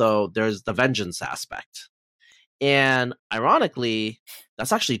 And so there's the vengeance aspect. And ironically,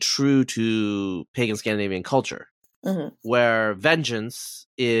 that's actually true to pagan Scandinavian culture, where vengeance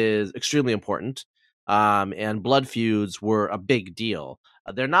is extremely important, and blood feuds were a big deal.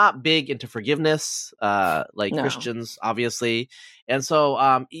 They're not big into forgiveness, like Christians, obviously. And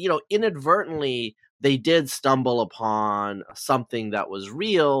so, inadvertently, they did stumble upon something that was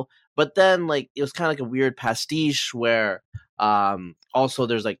real, but then like it was kind of like a weird pastiche where also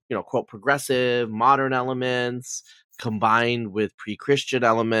there's like, quote, progressive modern elements combined with pre-Christian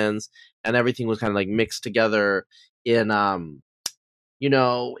elements, and everything was kind of like mixed together in I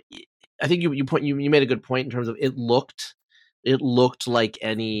think you made a good point in terms of it looked like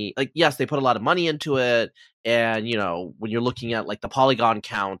yes, they put a lot of money into it, and when you're looking at like the polygon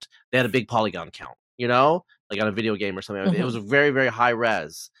count, they had a big polygon count, like on a video game or something. It was very, very high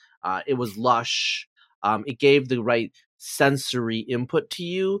res. It was lush. It gave the right sensory input to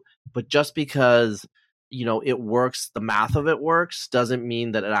you, but just because it works, the math of it works, doesn't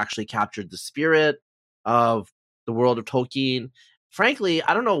mean that it actually captured the spirit of the world of Tolkien. Frankly,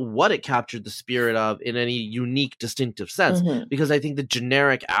 I don't know what it captured the spirit of in any unique, distinctive sense, because I think the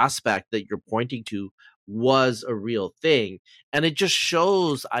generic aspect that you're pointing to was a real thing. And it just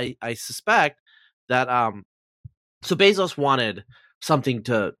shows, I suspect, that so Bezos wanted something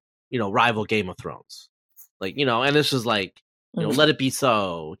to, rival Game of Thrones. Like, and this was like, let it be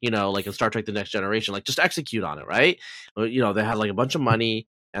so, like in Star Trek The Next Generation, like just execute on it, right? They had like a bunch of money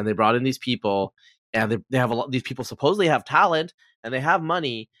and they brought in these people, and they have these people supposedly have talent and they have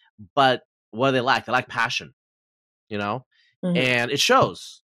money, but what do they lack? They lack passion, and it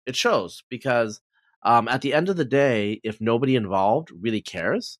shows. It shows because at the end of the day, if nobody involved really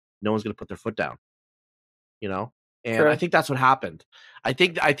cares, no one's going to put their foot down, and True. I think that's what happened. I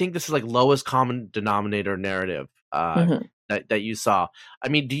think this is like lowest common denominator narrative that you saw. I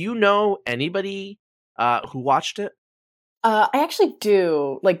mean, do you know anybody who watched it? I actually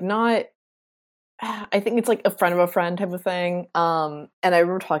do. Like, not. I think it's like a friend of a friend type of thing. And I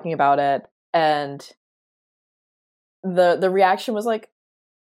remember talking about it, and the reaction was like,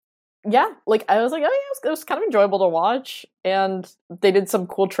 yeah, like I was like, oh yeah, it was kind of enjoyable to watch, and they did some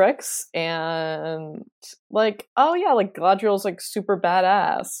cool tricks, and like, oh yeah, like Galadriel's like super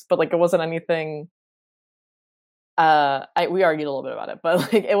badass, but like it wasn't anything. We argued a little bit about it,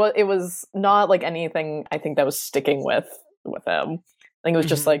 but like it was not like anything I think that was sticking with him. I think it was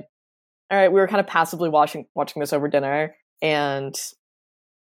just like, all right, we were kind of passively watching this over dinner, and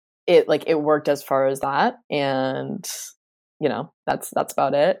it worked as far as that, and that's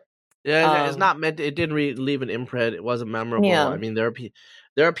about it. Yeah, it's not meant. It didn't leave an imprint. It wasn't memorable. Yeah. I mean, there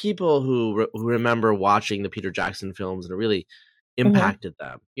are people who remember watching the Peter Jackson films, and it really impacted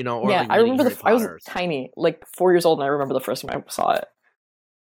them. Or yeah, like I remember I was tiny, like 4 years old, and I remember the first time I saw it.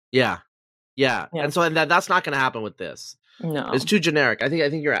 Yeah. And so that's not going to happen with this. No, it's too generic. I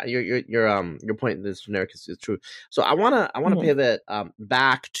think your point this generic is true. So I wanna pivot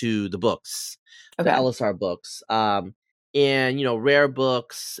back to the books, the LSR books, and rare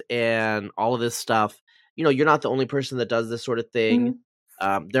books and all of this stuff. You're not the only person that does this sort of thing.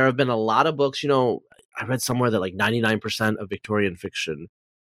 There have been a lot of books. I read somewhere that like 99% of Victorian fiction,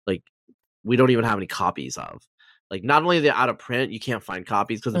 like, we don't even have any copies of. Like, not only are they out of print, you can't find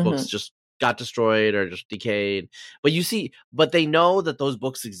copies because the books just got destroyed or just decayed. But they know that those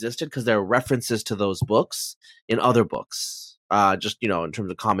books existed because there are references to those books in other books, just in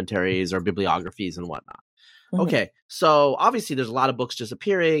terms of commentaries or bibliographies and whatnot. Okay, so obviously there's a lot of books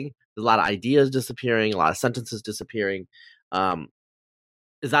disappearing, there's a lot of ideas disappearing, a lot of sentences disappearing.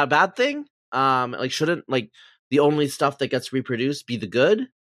 Is that a bad thing? Like, shouldn't like the only stuff that gets reproduced be the good?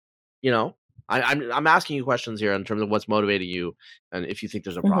 I'm asking you questions here in terms of what's motivating you and if you think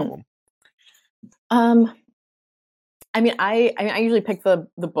there's a problem. I mean, I usually pick the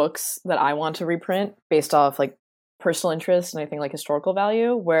books that I want to reprint based off like personal interest and I think like historical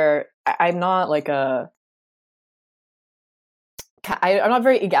value, where I'm not like I'm not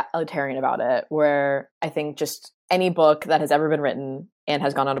very egalitarian about it, where I think just any book that has ever been written and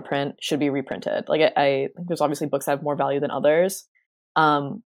has gone out of print should be reprinted. Like, I think there's obviously books that have more value than others.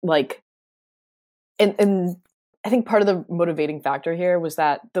 Like, and I think part of the motivating factor here was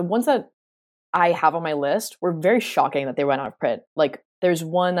that the ones that I have on my list were very shocking that they went out of print. Like, there's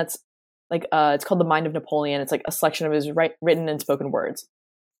one that's like, it's called The Mind of Napoleon. It's like a selection of his written and spoken words.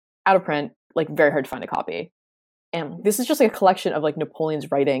 Out of print, like very hard to find a copy. And this is just like a collection of like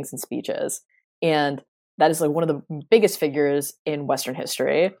Napoleon's writings and speeches. And that is like one of the biggest figures in Western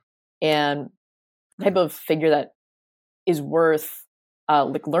history, and the type of figure that is worth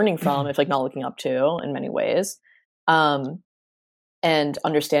like learning from, if like not looking up to in many ways, and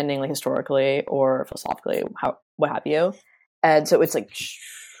understanding like historically or philosophically, what have you. And so it's like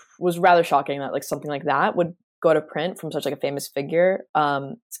was rather shocking that like something like that would go to print from such like a famous figure.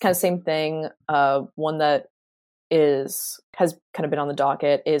 It's kind of same thing. One that has kind of been on the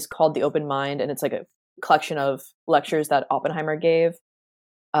docket is called The Open Mind, and it's like a collection of lectures that Oppenheimer gave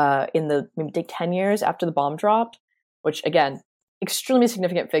in the maybe 10 years after the bomb dropped, which again, extremely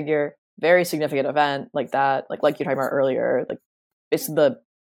significant figure, very significant event like that, like you talked about earlier, like it's the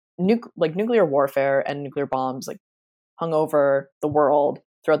nuclear warfare and nuclear bombs like hung over the world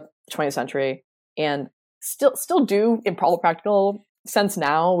throughout the 20th century, and still do in practical sense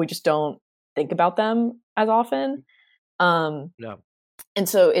now. We just don't think about them as often. And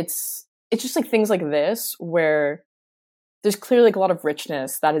so it's just like things like this where there's clearly like a lot of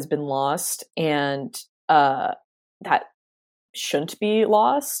richness that has been lost, and that shouldn't be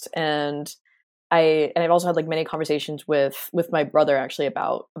lost. And I've also had like many conversations with my brother actually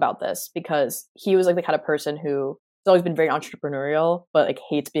about this, because he was like the kind of person who has always been very entrepreneurial, but like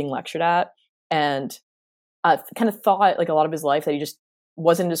hates being lectured at, and kind of thought like a lot of his life that he just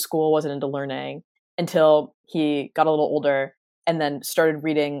wasn't into school, wasn't into learning, until he got a little older and then started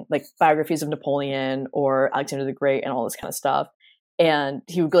reading like biographies of Napoleon or Alexander the Great and all this kind of stuff. And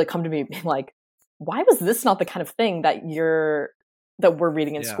he would like come to me being like, why was this not the kind of thing that we're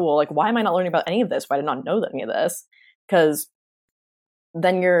reading in school? Like, why am I not learning about any of this? Why did I not know any of this? Because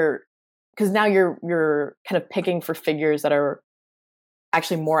now you're kind of picking for figures that are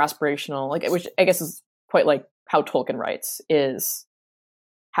actually more aspirational, like, which I guess is quite like how Tolkien writes, is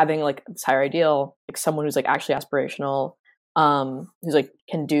having like this higher ideal, like someone who's like actually aspirational, who's like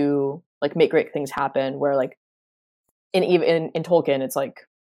can do like make great things happen. Where like in Tolkien, it's like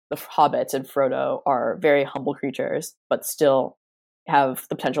the hobbits and Frodo are very humble creatures, but still have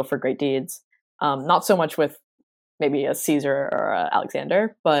the potential for great deeds. Not so much with maybe a Caesar or a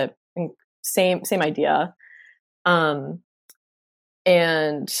Alexander, but same idea. And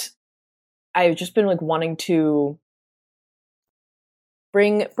I've just been like wanting to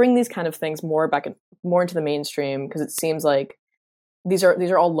bring these kind of things more into the mainstream, because it seems like these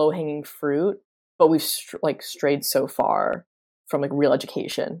are all low hanging fruit, but we've strayed so far from like real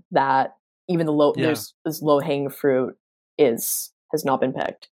education that even there's this low hanging fruit has not been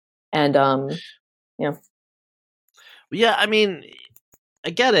picked. And yeah, I mean, I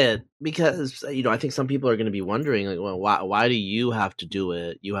get it, because I think some people are going to be wondering, like, well, why do you have to do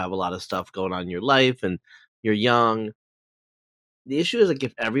it? You have a lot of stuff going on in your life, and you're young. The issue is, like,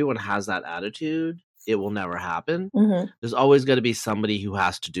 if everyone has that attitude, it will never happen. Mm-hmm. There's always going to be somebody who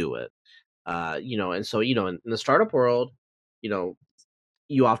has to do it. And so in the startup world,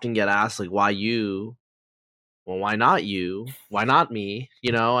 you often get asked, like, why you? Well, why not you? Why not me?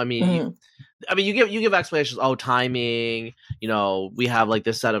 I mean, mm-hmm. you give explanations. Oh, timing. We have like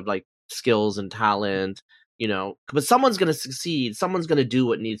this set of like skills and talent. But someone's going to succeed. Someone's going to do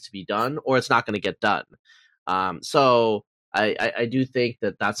what needs to be done, or it's not going to get done. So I do think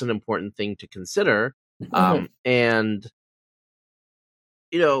that that's an important thing to consider. Mm-hmm. And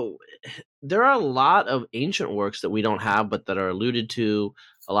there are a lot of ancient works that we don't have, but that are alluded to.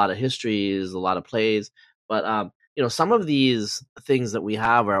 A lot of histories, a lot of plays. But some of these things that we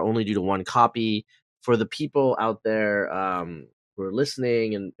have are only due to one copy. For the people out there who are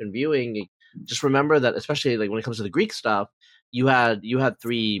listening and viewing, just remember that, especially like when it comes to the Greek stuff, you had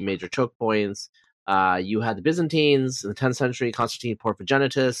three major choke points. You had the Byzantines in the 10th century, Constantine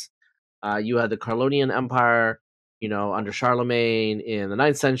Porphyrogenitus. You had the Carolinian Empire, under Charlemagne in the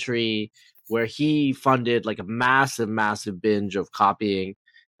 9th century, where he funded like a massive binge of copying.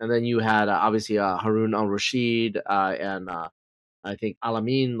 And then you had obviously Harun al-Rashid and I think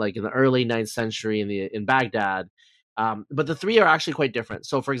Alamein, like in the early 9th century in Baghdad. But the three are actually quite different.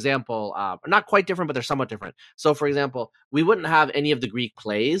 So, for example, not quite different, but they're somewhat different. So, for example, we wouldn't have any of the Greek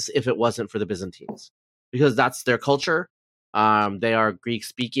plays if it wasn't for the Byzantines, because that's their culture. They are Greek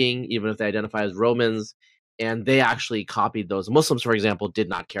speaking, even if they identify as Romans, and they actually copied those. Muslims, for example, did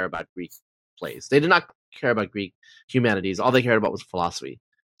not care about Greek plays. They did not care about Greek humanities. All they cared about was philosophy.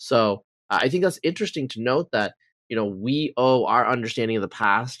 So I think that's interesting to note that, we owe our understanding of the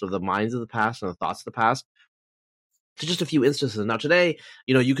past, of the minds of the past, and the thoughts of the past to just a few instances. Now today,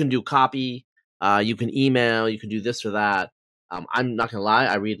 you can do copy, you can email, you can do this or that. I'm not gonna lie,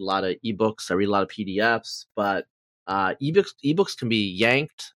 I read a lot of ebooks, I read a lot of PDFs, but ebooks can be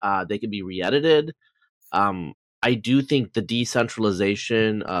yanked, they can be re-edited. I do think the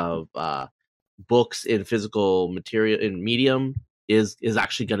decentralization of books in physical material in medium is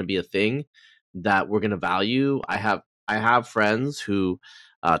actually going to be a thing that we're going to value. I have friends who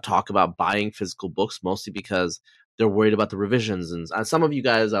talk about buying physical books mostly because they're worried about the revisions, and some of you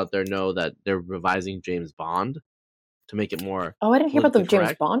guys out there know that they're revising James Bond to make it more. Oh, I didn't hear about the correct.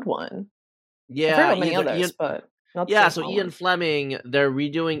 James Bond one. Yeah, I've heard about many others, but not the so Ian Fleming, they're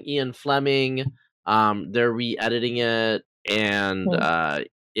redoing Ian Fleming. They're re-editing it, and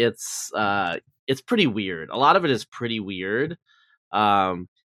it's pretty weird. A lot of it is pretty weird. And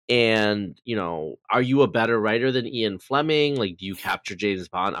are you a better writer than Ian Fleming? Like, do you capture James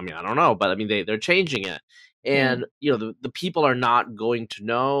Bond? I mean, I don't know, but I mean, they're changing it, and the people are not going to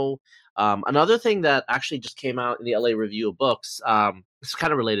know. Another thing that actually just came out in the LA Review of Books, it's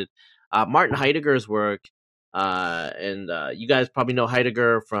kind of related. Martin Heidegger's work, and you guys probably know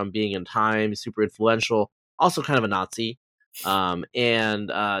Heidegger from being in Time, super influential, also kind of a Nazi. And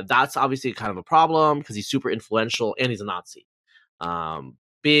that's obviously kind of a problem because he's super influential and he's a Nazi.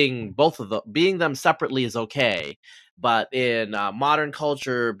 being being them separately is okay, but in modern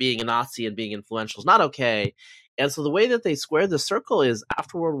culture, being a Nazi and being influential is not okay. And so the way that they square the circle is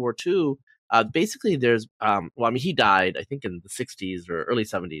after World War II, basically there's he died I think in the 60s or early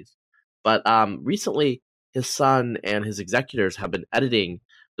 70s, but recently his son and his executors have been editing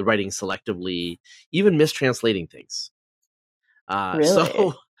the writing selectively, even mistranslating things. Really?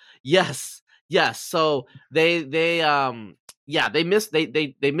 So yes. So they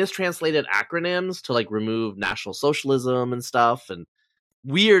mistranslated acronyms to like remove National Socialism and stuff and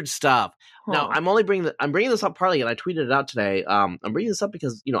weird stuff. Now I'm bringing this up partly, and I tweeted it out today. I'm bringing this up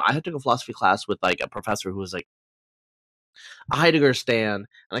because I had to go philosophy class with like a professor who was like a Heidegger stan, and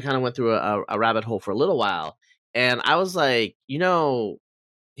I kind of went through a rabbit hole for a little while, and I was like,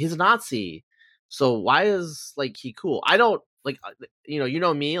 he's a Nazi, so why is like he cool? I don't like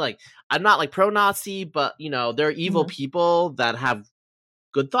me, like I'm not like pro-Nazi, but there are evil people that have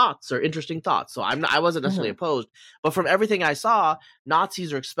good thoughts or interesting thoughts, so I wasn't necessarily opposed, but from everything I saw,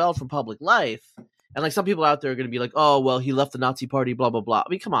 Nazis are expelled from public life, and like some people out there are going to be like, oh well, he left the Nazi party, blah blah blah. I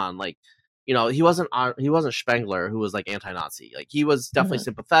mean, come on, like he wasn't Spengler, who was like anti-Nazi. Like he was definitely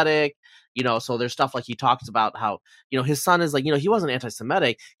sympathetic, so there's stuff like he talks about how his son is like, he wasn't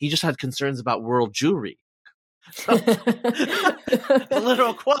anti-Semitic, he just had concerns about world Jewry. So, the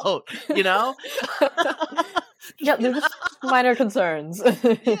literal quote, yeah, they're just minor concerns.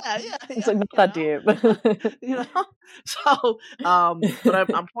 It's like not that deep. So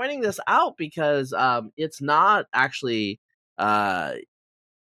but I'm pointing this out because it's not actually the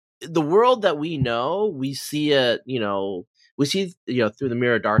world that we know. We see it, we see through the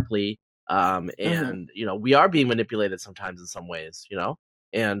mirror darkly, and we are being manipulated sometimes in some ways,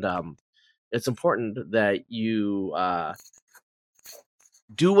 and it's important that you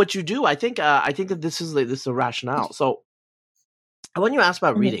do what you do. I think that this is a rationale. So when you asked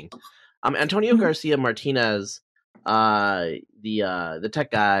about reading, Antonio Garcia Martinez, the tech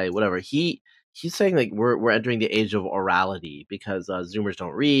guy, whatever, he's saying like we're entering the age of orality because Zoomers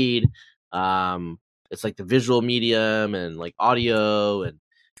don't read. It's like the visual medium and like audio, and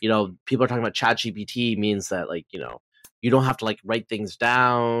people are talking about ChatGPT means that like you don't have to like write things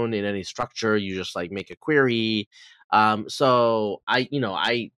down in any structure. You just like make a query. So I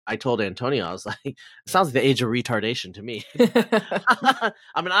told Antonio, I was like, it sounds like the age of retardation to me. I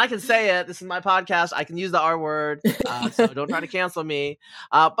mean, I can say it. This is my podcast. I can use the R word. So don't try to cancel me.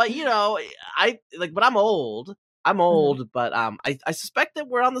 But but I'm old. But I suspect that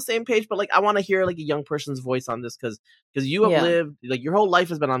we're on the same page. But like, I want to hear like a young person's voice on this because you have lived, like your whole life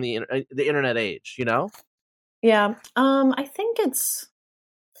has been on the internet age. Yeah. I think it's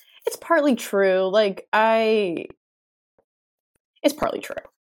partly true. Like it's partly true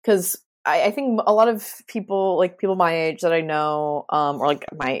because I think a lot of people, like people my age that I know, or like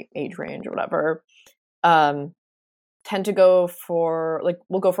my age range or whatever, tend to go for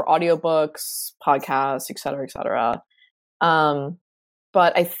we'll go for audiobooks, podcasts, et cetera, et cetera.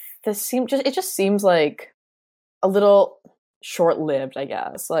 But it just seems like a little short-lived, I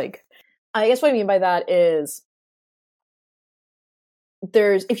guess. Like, I guess what I mean by that is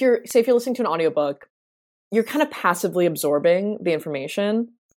if you're listening to an audiobook, you're kind of passively absorbing the information.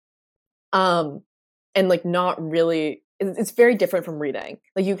 And like not really, it's very different from reading.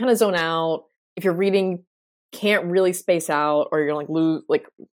 Like you kind of zone out. If you're reading, can't really space out, or you're gonna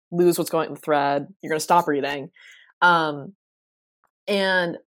lose what's going on in the thread. You're gonna stop reading. And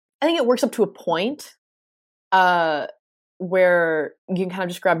I think it works up to a point, where you can kind of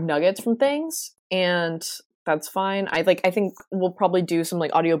just grab nuggets from things, and that's fine. I think we'll probably do some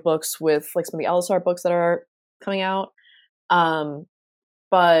like audiobooks with like some of the LSR books that are coming out.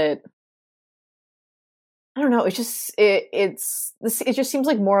 But I don't know. It's just it just seems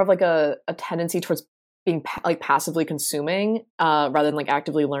like more of like a tendency towards being passively consuming, rather than like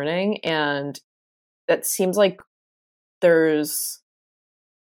actively learning. And that seems like there's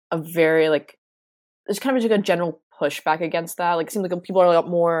a very there's kind of like a general pushback against that. Like it seems like people are a lot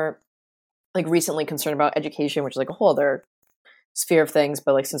more like recently concerned about education, which is like a whole other sphere of things.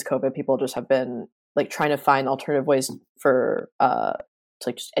 But like since COVID, people just have been like trying to find alternative ways for to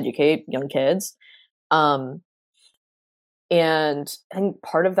like just educate young kids. And I think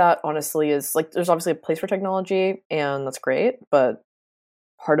part of that honestly is like there's obviously a place for technology, and that's great, but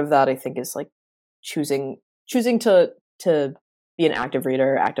part of that I think is like choosing to be an active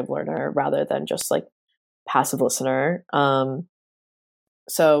reader, active learner, rather than just like passive listener.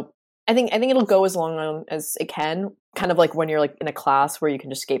 So I think it'll go as long as it can, kind of like when you're like in a class where you can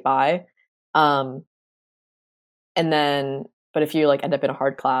just skate by. And then, but if you like end up in a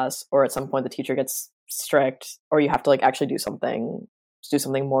hard class, or at some point the teacher gets strict, or you have to like actually do something, do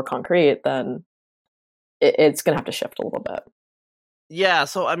something more concrete, then it's going to have to shift a little bit. Yeah.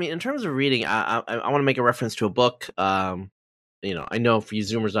 So, I mean, in terms of reading, I want to make a reference to a book. I know for you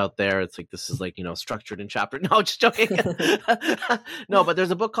Zoomers out there, it's like this is like, structured in chapter. No, just joking. No, but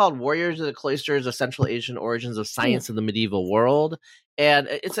there's a book called Warriors of the Cloisters: A Central Asian Origins of Science in the Medieval World. And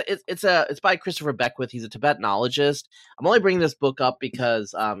it's by Christopher Beckwith. He's a Tibetanologist. I'm only bringing this book up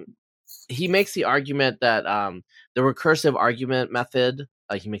because he makes the argument that the recursive argument method,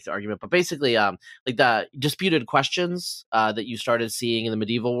 he makes the argument, but basically like the disputed questions that you started seeing in the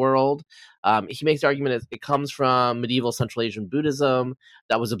medieval world, he makes the argument it comes from medieval Central Asian Buddhism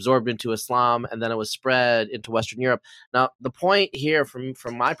that was absorbed into Islam, and then it was spread into Western Europe. Now, the point here from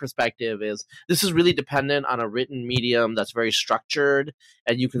my perspective is this is really dependent on a written medium that's very structured,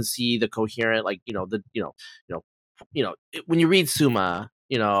 and you can see the coherent, like, when you read Summa,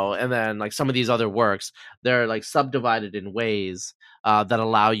 and then like some of these other works, they're like subdivided in ways that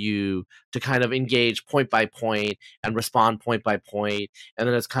allow you to kind of engage point by point and respond point by point, and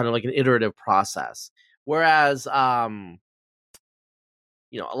then it's kind of like an iterative process. Whereas, a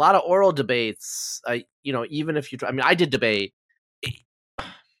lot of oral debates, even if I did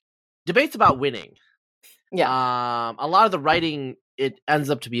debates about winning. Yeah. A lot of the writing, it ends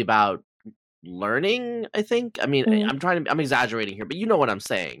up to be about learning, I think. I mean, I'm exaggerating here, but you know what I'm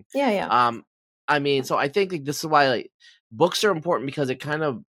saying. Yeah. So I think like, this is why like books are important, because it kind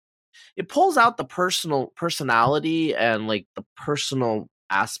of it pulls out the personality and like the personal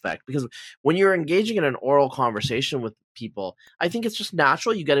aspect, because when you're engaging in an oral conversation with people, I think it's just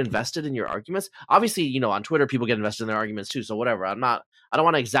natural you get invested in your arguments. Obviously, on Twitter people get invested in their arguments too, so whatever. I don't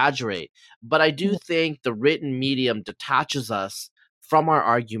want to exaggerate, but I do think the written medium detaches us from our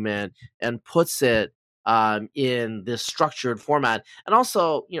argument and puts it in this structured format. And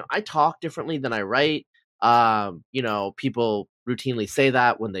also, I talk differently than I write. People routinely say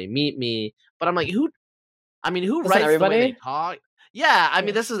that when they meet me, but I'm like, who writes everybody? the way they talk? Yeah, I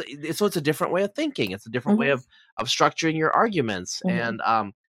mean, so it's a different way of thinking. It's a different way of structuring your arguments, and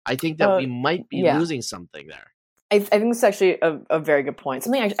I think that we might be losing something there. I think it's actually a very good point.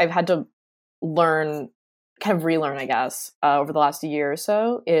 Something I've had to kind of relearn, I guess, over the last year or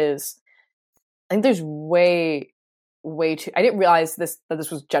so is, I think there's way too. I didn't realize that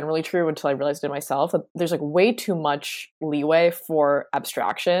this was generally true until I realized it myself. That there's like way too much leeway for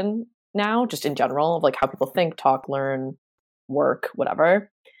abstraction now, just in general, of like how people think, talk, learn, work,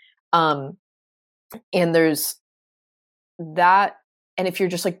 whatever. And there's that, and if you're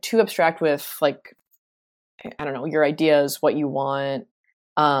just like too abstract with like, I don't know, your ideas, what you want,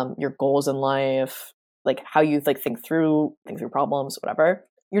 your goals in life, like how you like think through problems, whatever,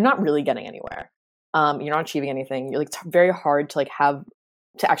 you're not really getting anywhere. You're not achieving anything. You're like, it's very hard to like have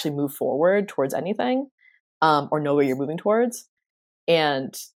to actually move forward towards anything, or know where you're moving towards.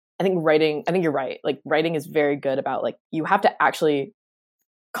 And I think you're right. Like writing is very good about like, you have to actually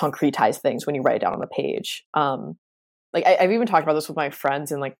concretize things when you write it down on a page. Like I've even talked about this with my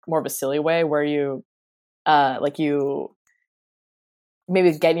friends in like more of a silly way, where you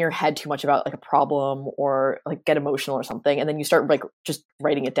maybe get in your head too much about like a problem, or like get emotional or something, and then you start like just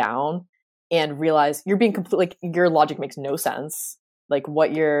writing it down and realize you're being like your logic makes no sense, like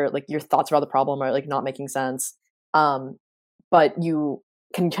what your thoughts about the problem are like not making sense, but you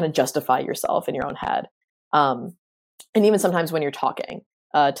can kind of justify yourself in your own head, and even sometimes when you're talking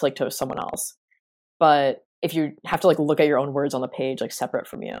to someone else. But if you have to like look at your own words on the page like separate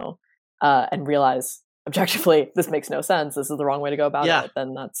from you, and realize objectively this makes no sense, this is the wrong way to go about it,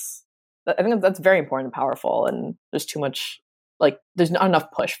 then I think that's very important and powerful, and there's too much, like there's not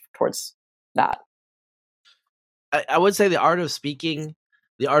enough push towards that. I would say the art of speaking,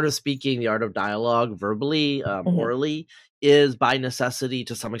 the art of dialogue verbally, orally, is by necessity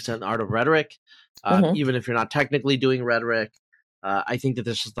to some extent the art of rhetoric. Even if you're not technically doing rhetoric, I think that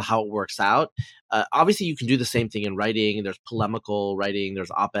this is how it works out. Obviously, you can do the same thing in writing. There's polemical writing,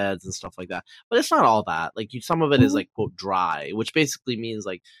 there's op-eds and stuff like that. But it's not all that. Like some of it is like, quote, dry, which basically means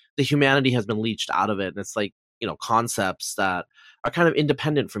like the humanity has been leached out of it. And it's like, concepts that are kind of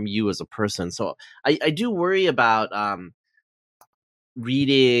independent from you as a person. So I do worry about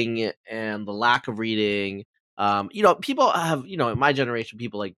reading and the lack of reading. People have, in my generation,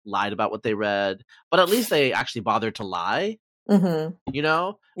 people like lied about what they read, but at least they actually bothered to lie. Yeah,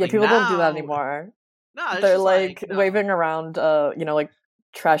 like people don't do that anymore. No, they're like waving around like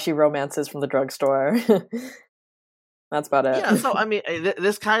trashy romances from the drugstore. That's about it. Yeah, so I mean,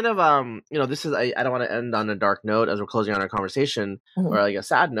 this kind of this is I don't want to end on a dark note as we're closing on our conversation, or like a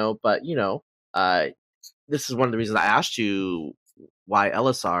sad note, but this is one of the reasons I asked you why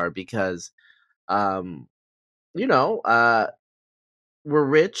LSR, because we're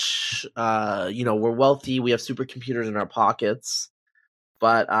rich, we're wealthy, we have supercomputers in our pockets,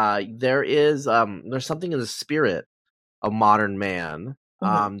 but there's something in the spirit of modern man,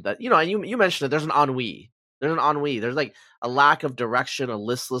 that, and you mentioned it, there's an ennui. There's like a lack of direction, a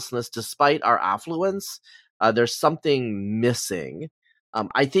listlessness despite our affluence. There's something missing.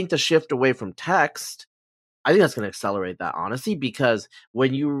 I think the shift away from text, I think that's going to accelerate that, honestly, because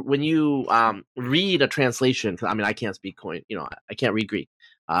when you read a translation, cause, I mean, I can't speak I can't read Greek.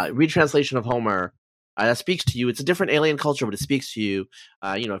 Read a translation of Homer, that speaks to you. It's a different alien culture, but it speaks to you.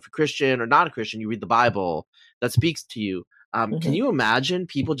 If you're Christian or not a Christian, you read the Bible, that speaks to you. Can you imagine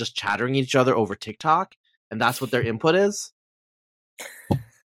people just chattering each other over TikTok, and that's what their input is?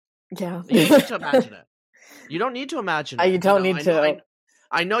 Yeah, you don't need to imagine it. You don't need to imagine it. You don't need to.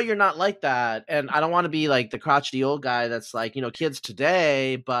 I know you're not like that, and I don't want to be like the crotchety old guy that's like, kids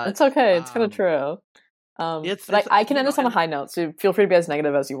today, but it's okay. It's kind of true. I can end this on a high note, so feel free to be as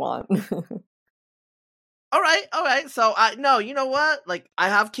negative as you want. All right. So you know what? Like, I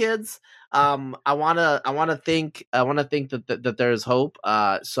have kids. I wanna think that there's hope.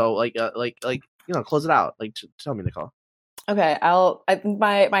 So close it out. Like, tell me, Nicola. Okay, I think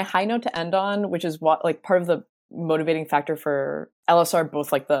my high note to end on, which is what like part of the motivating factor for LSR,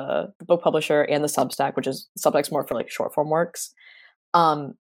 both like the book publisher and the Substack, which is Substack's more for like short form works.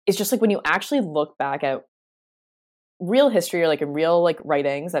 It's just like when you actually look back at real history or like in real like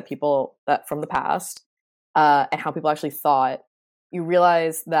writings that from the past, and how people actually thought, you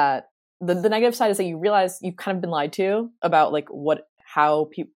realize that the negative side is that you realize you've kind of been lied to about like how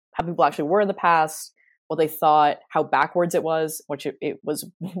people actually were in the past, what they thought, how backwards it was, which it was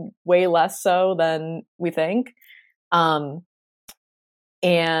way less so than we think. And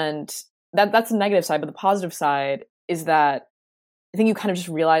that's the negative side. But the positive side is that I think you kind of just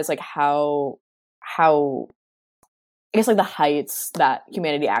realize like how I guess like the heights that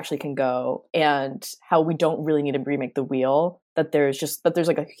humanity actually can go, and how we don't really need to remake the wheel. That there's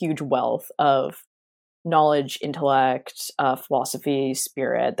like a huge wealth of knowledge, intellect, philosophy,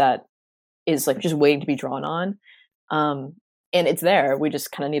 spirit that is like just waiting to be drawn on. And it's there. We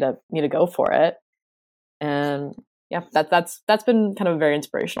just kind of need to go for it. And yeah, that's been kind of a very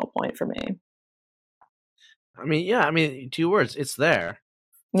inspirational point for me. I mean, 2 words, it's there.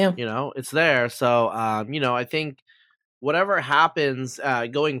 Yeah. It's there. So, I think whatever happens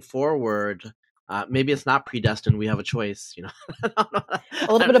going forward, maybe it's not predestined. We have a choice,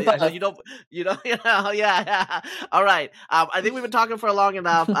 A little bit of both. Yeah. All right. I think we've been talking for long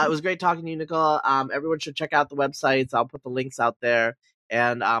enough. It was great talking to you, Nicola. Everyone should check out the websites. I'll put the links out there,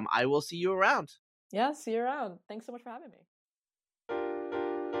 and I will see you around. Yeah, see you around. Thanks so much for having me.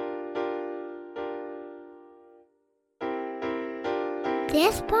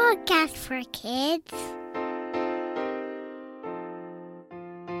 This podcast for kids.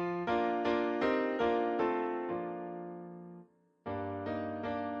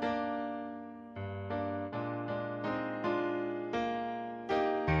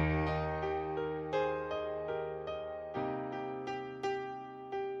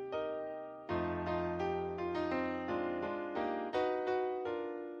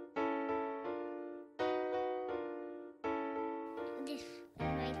 This is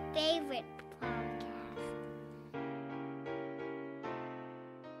my favorite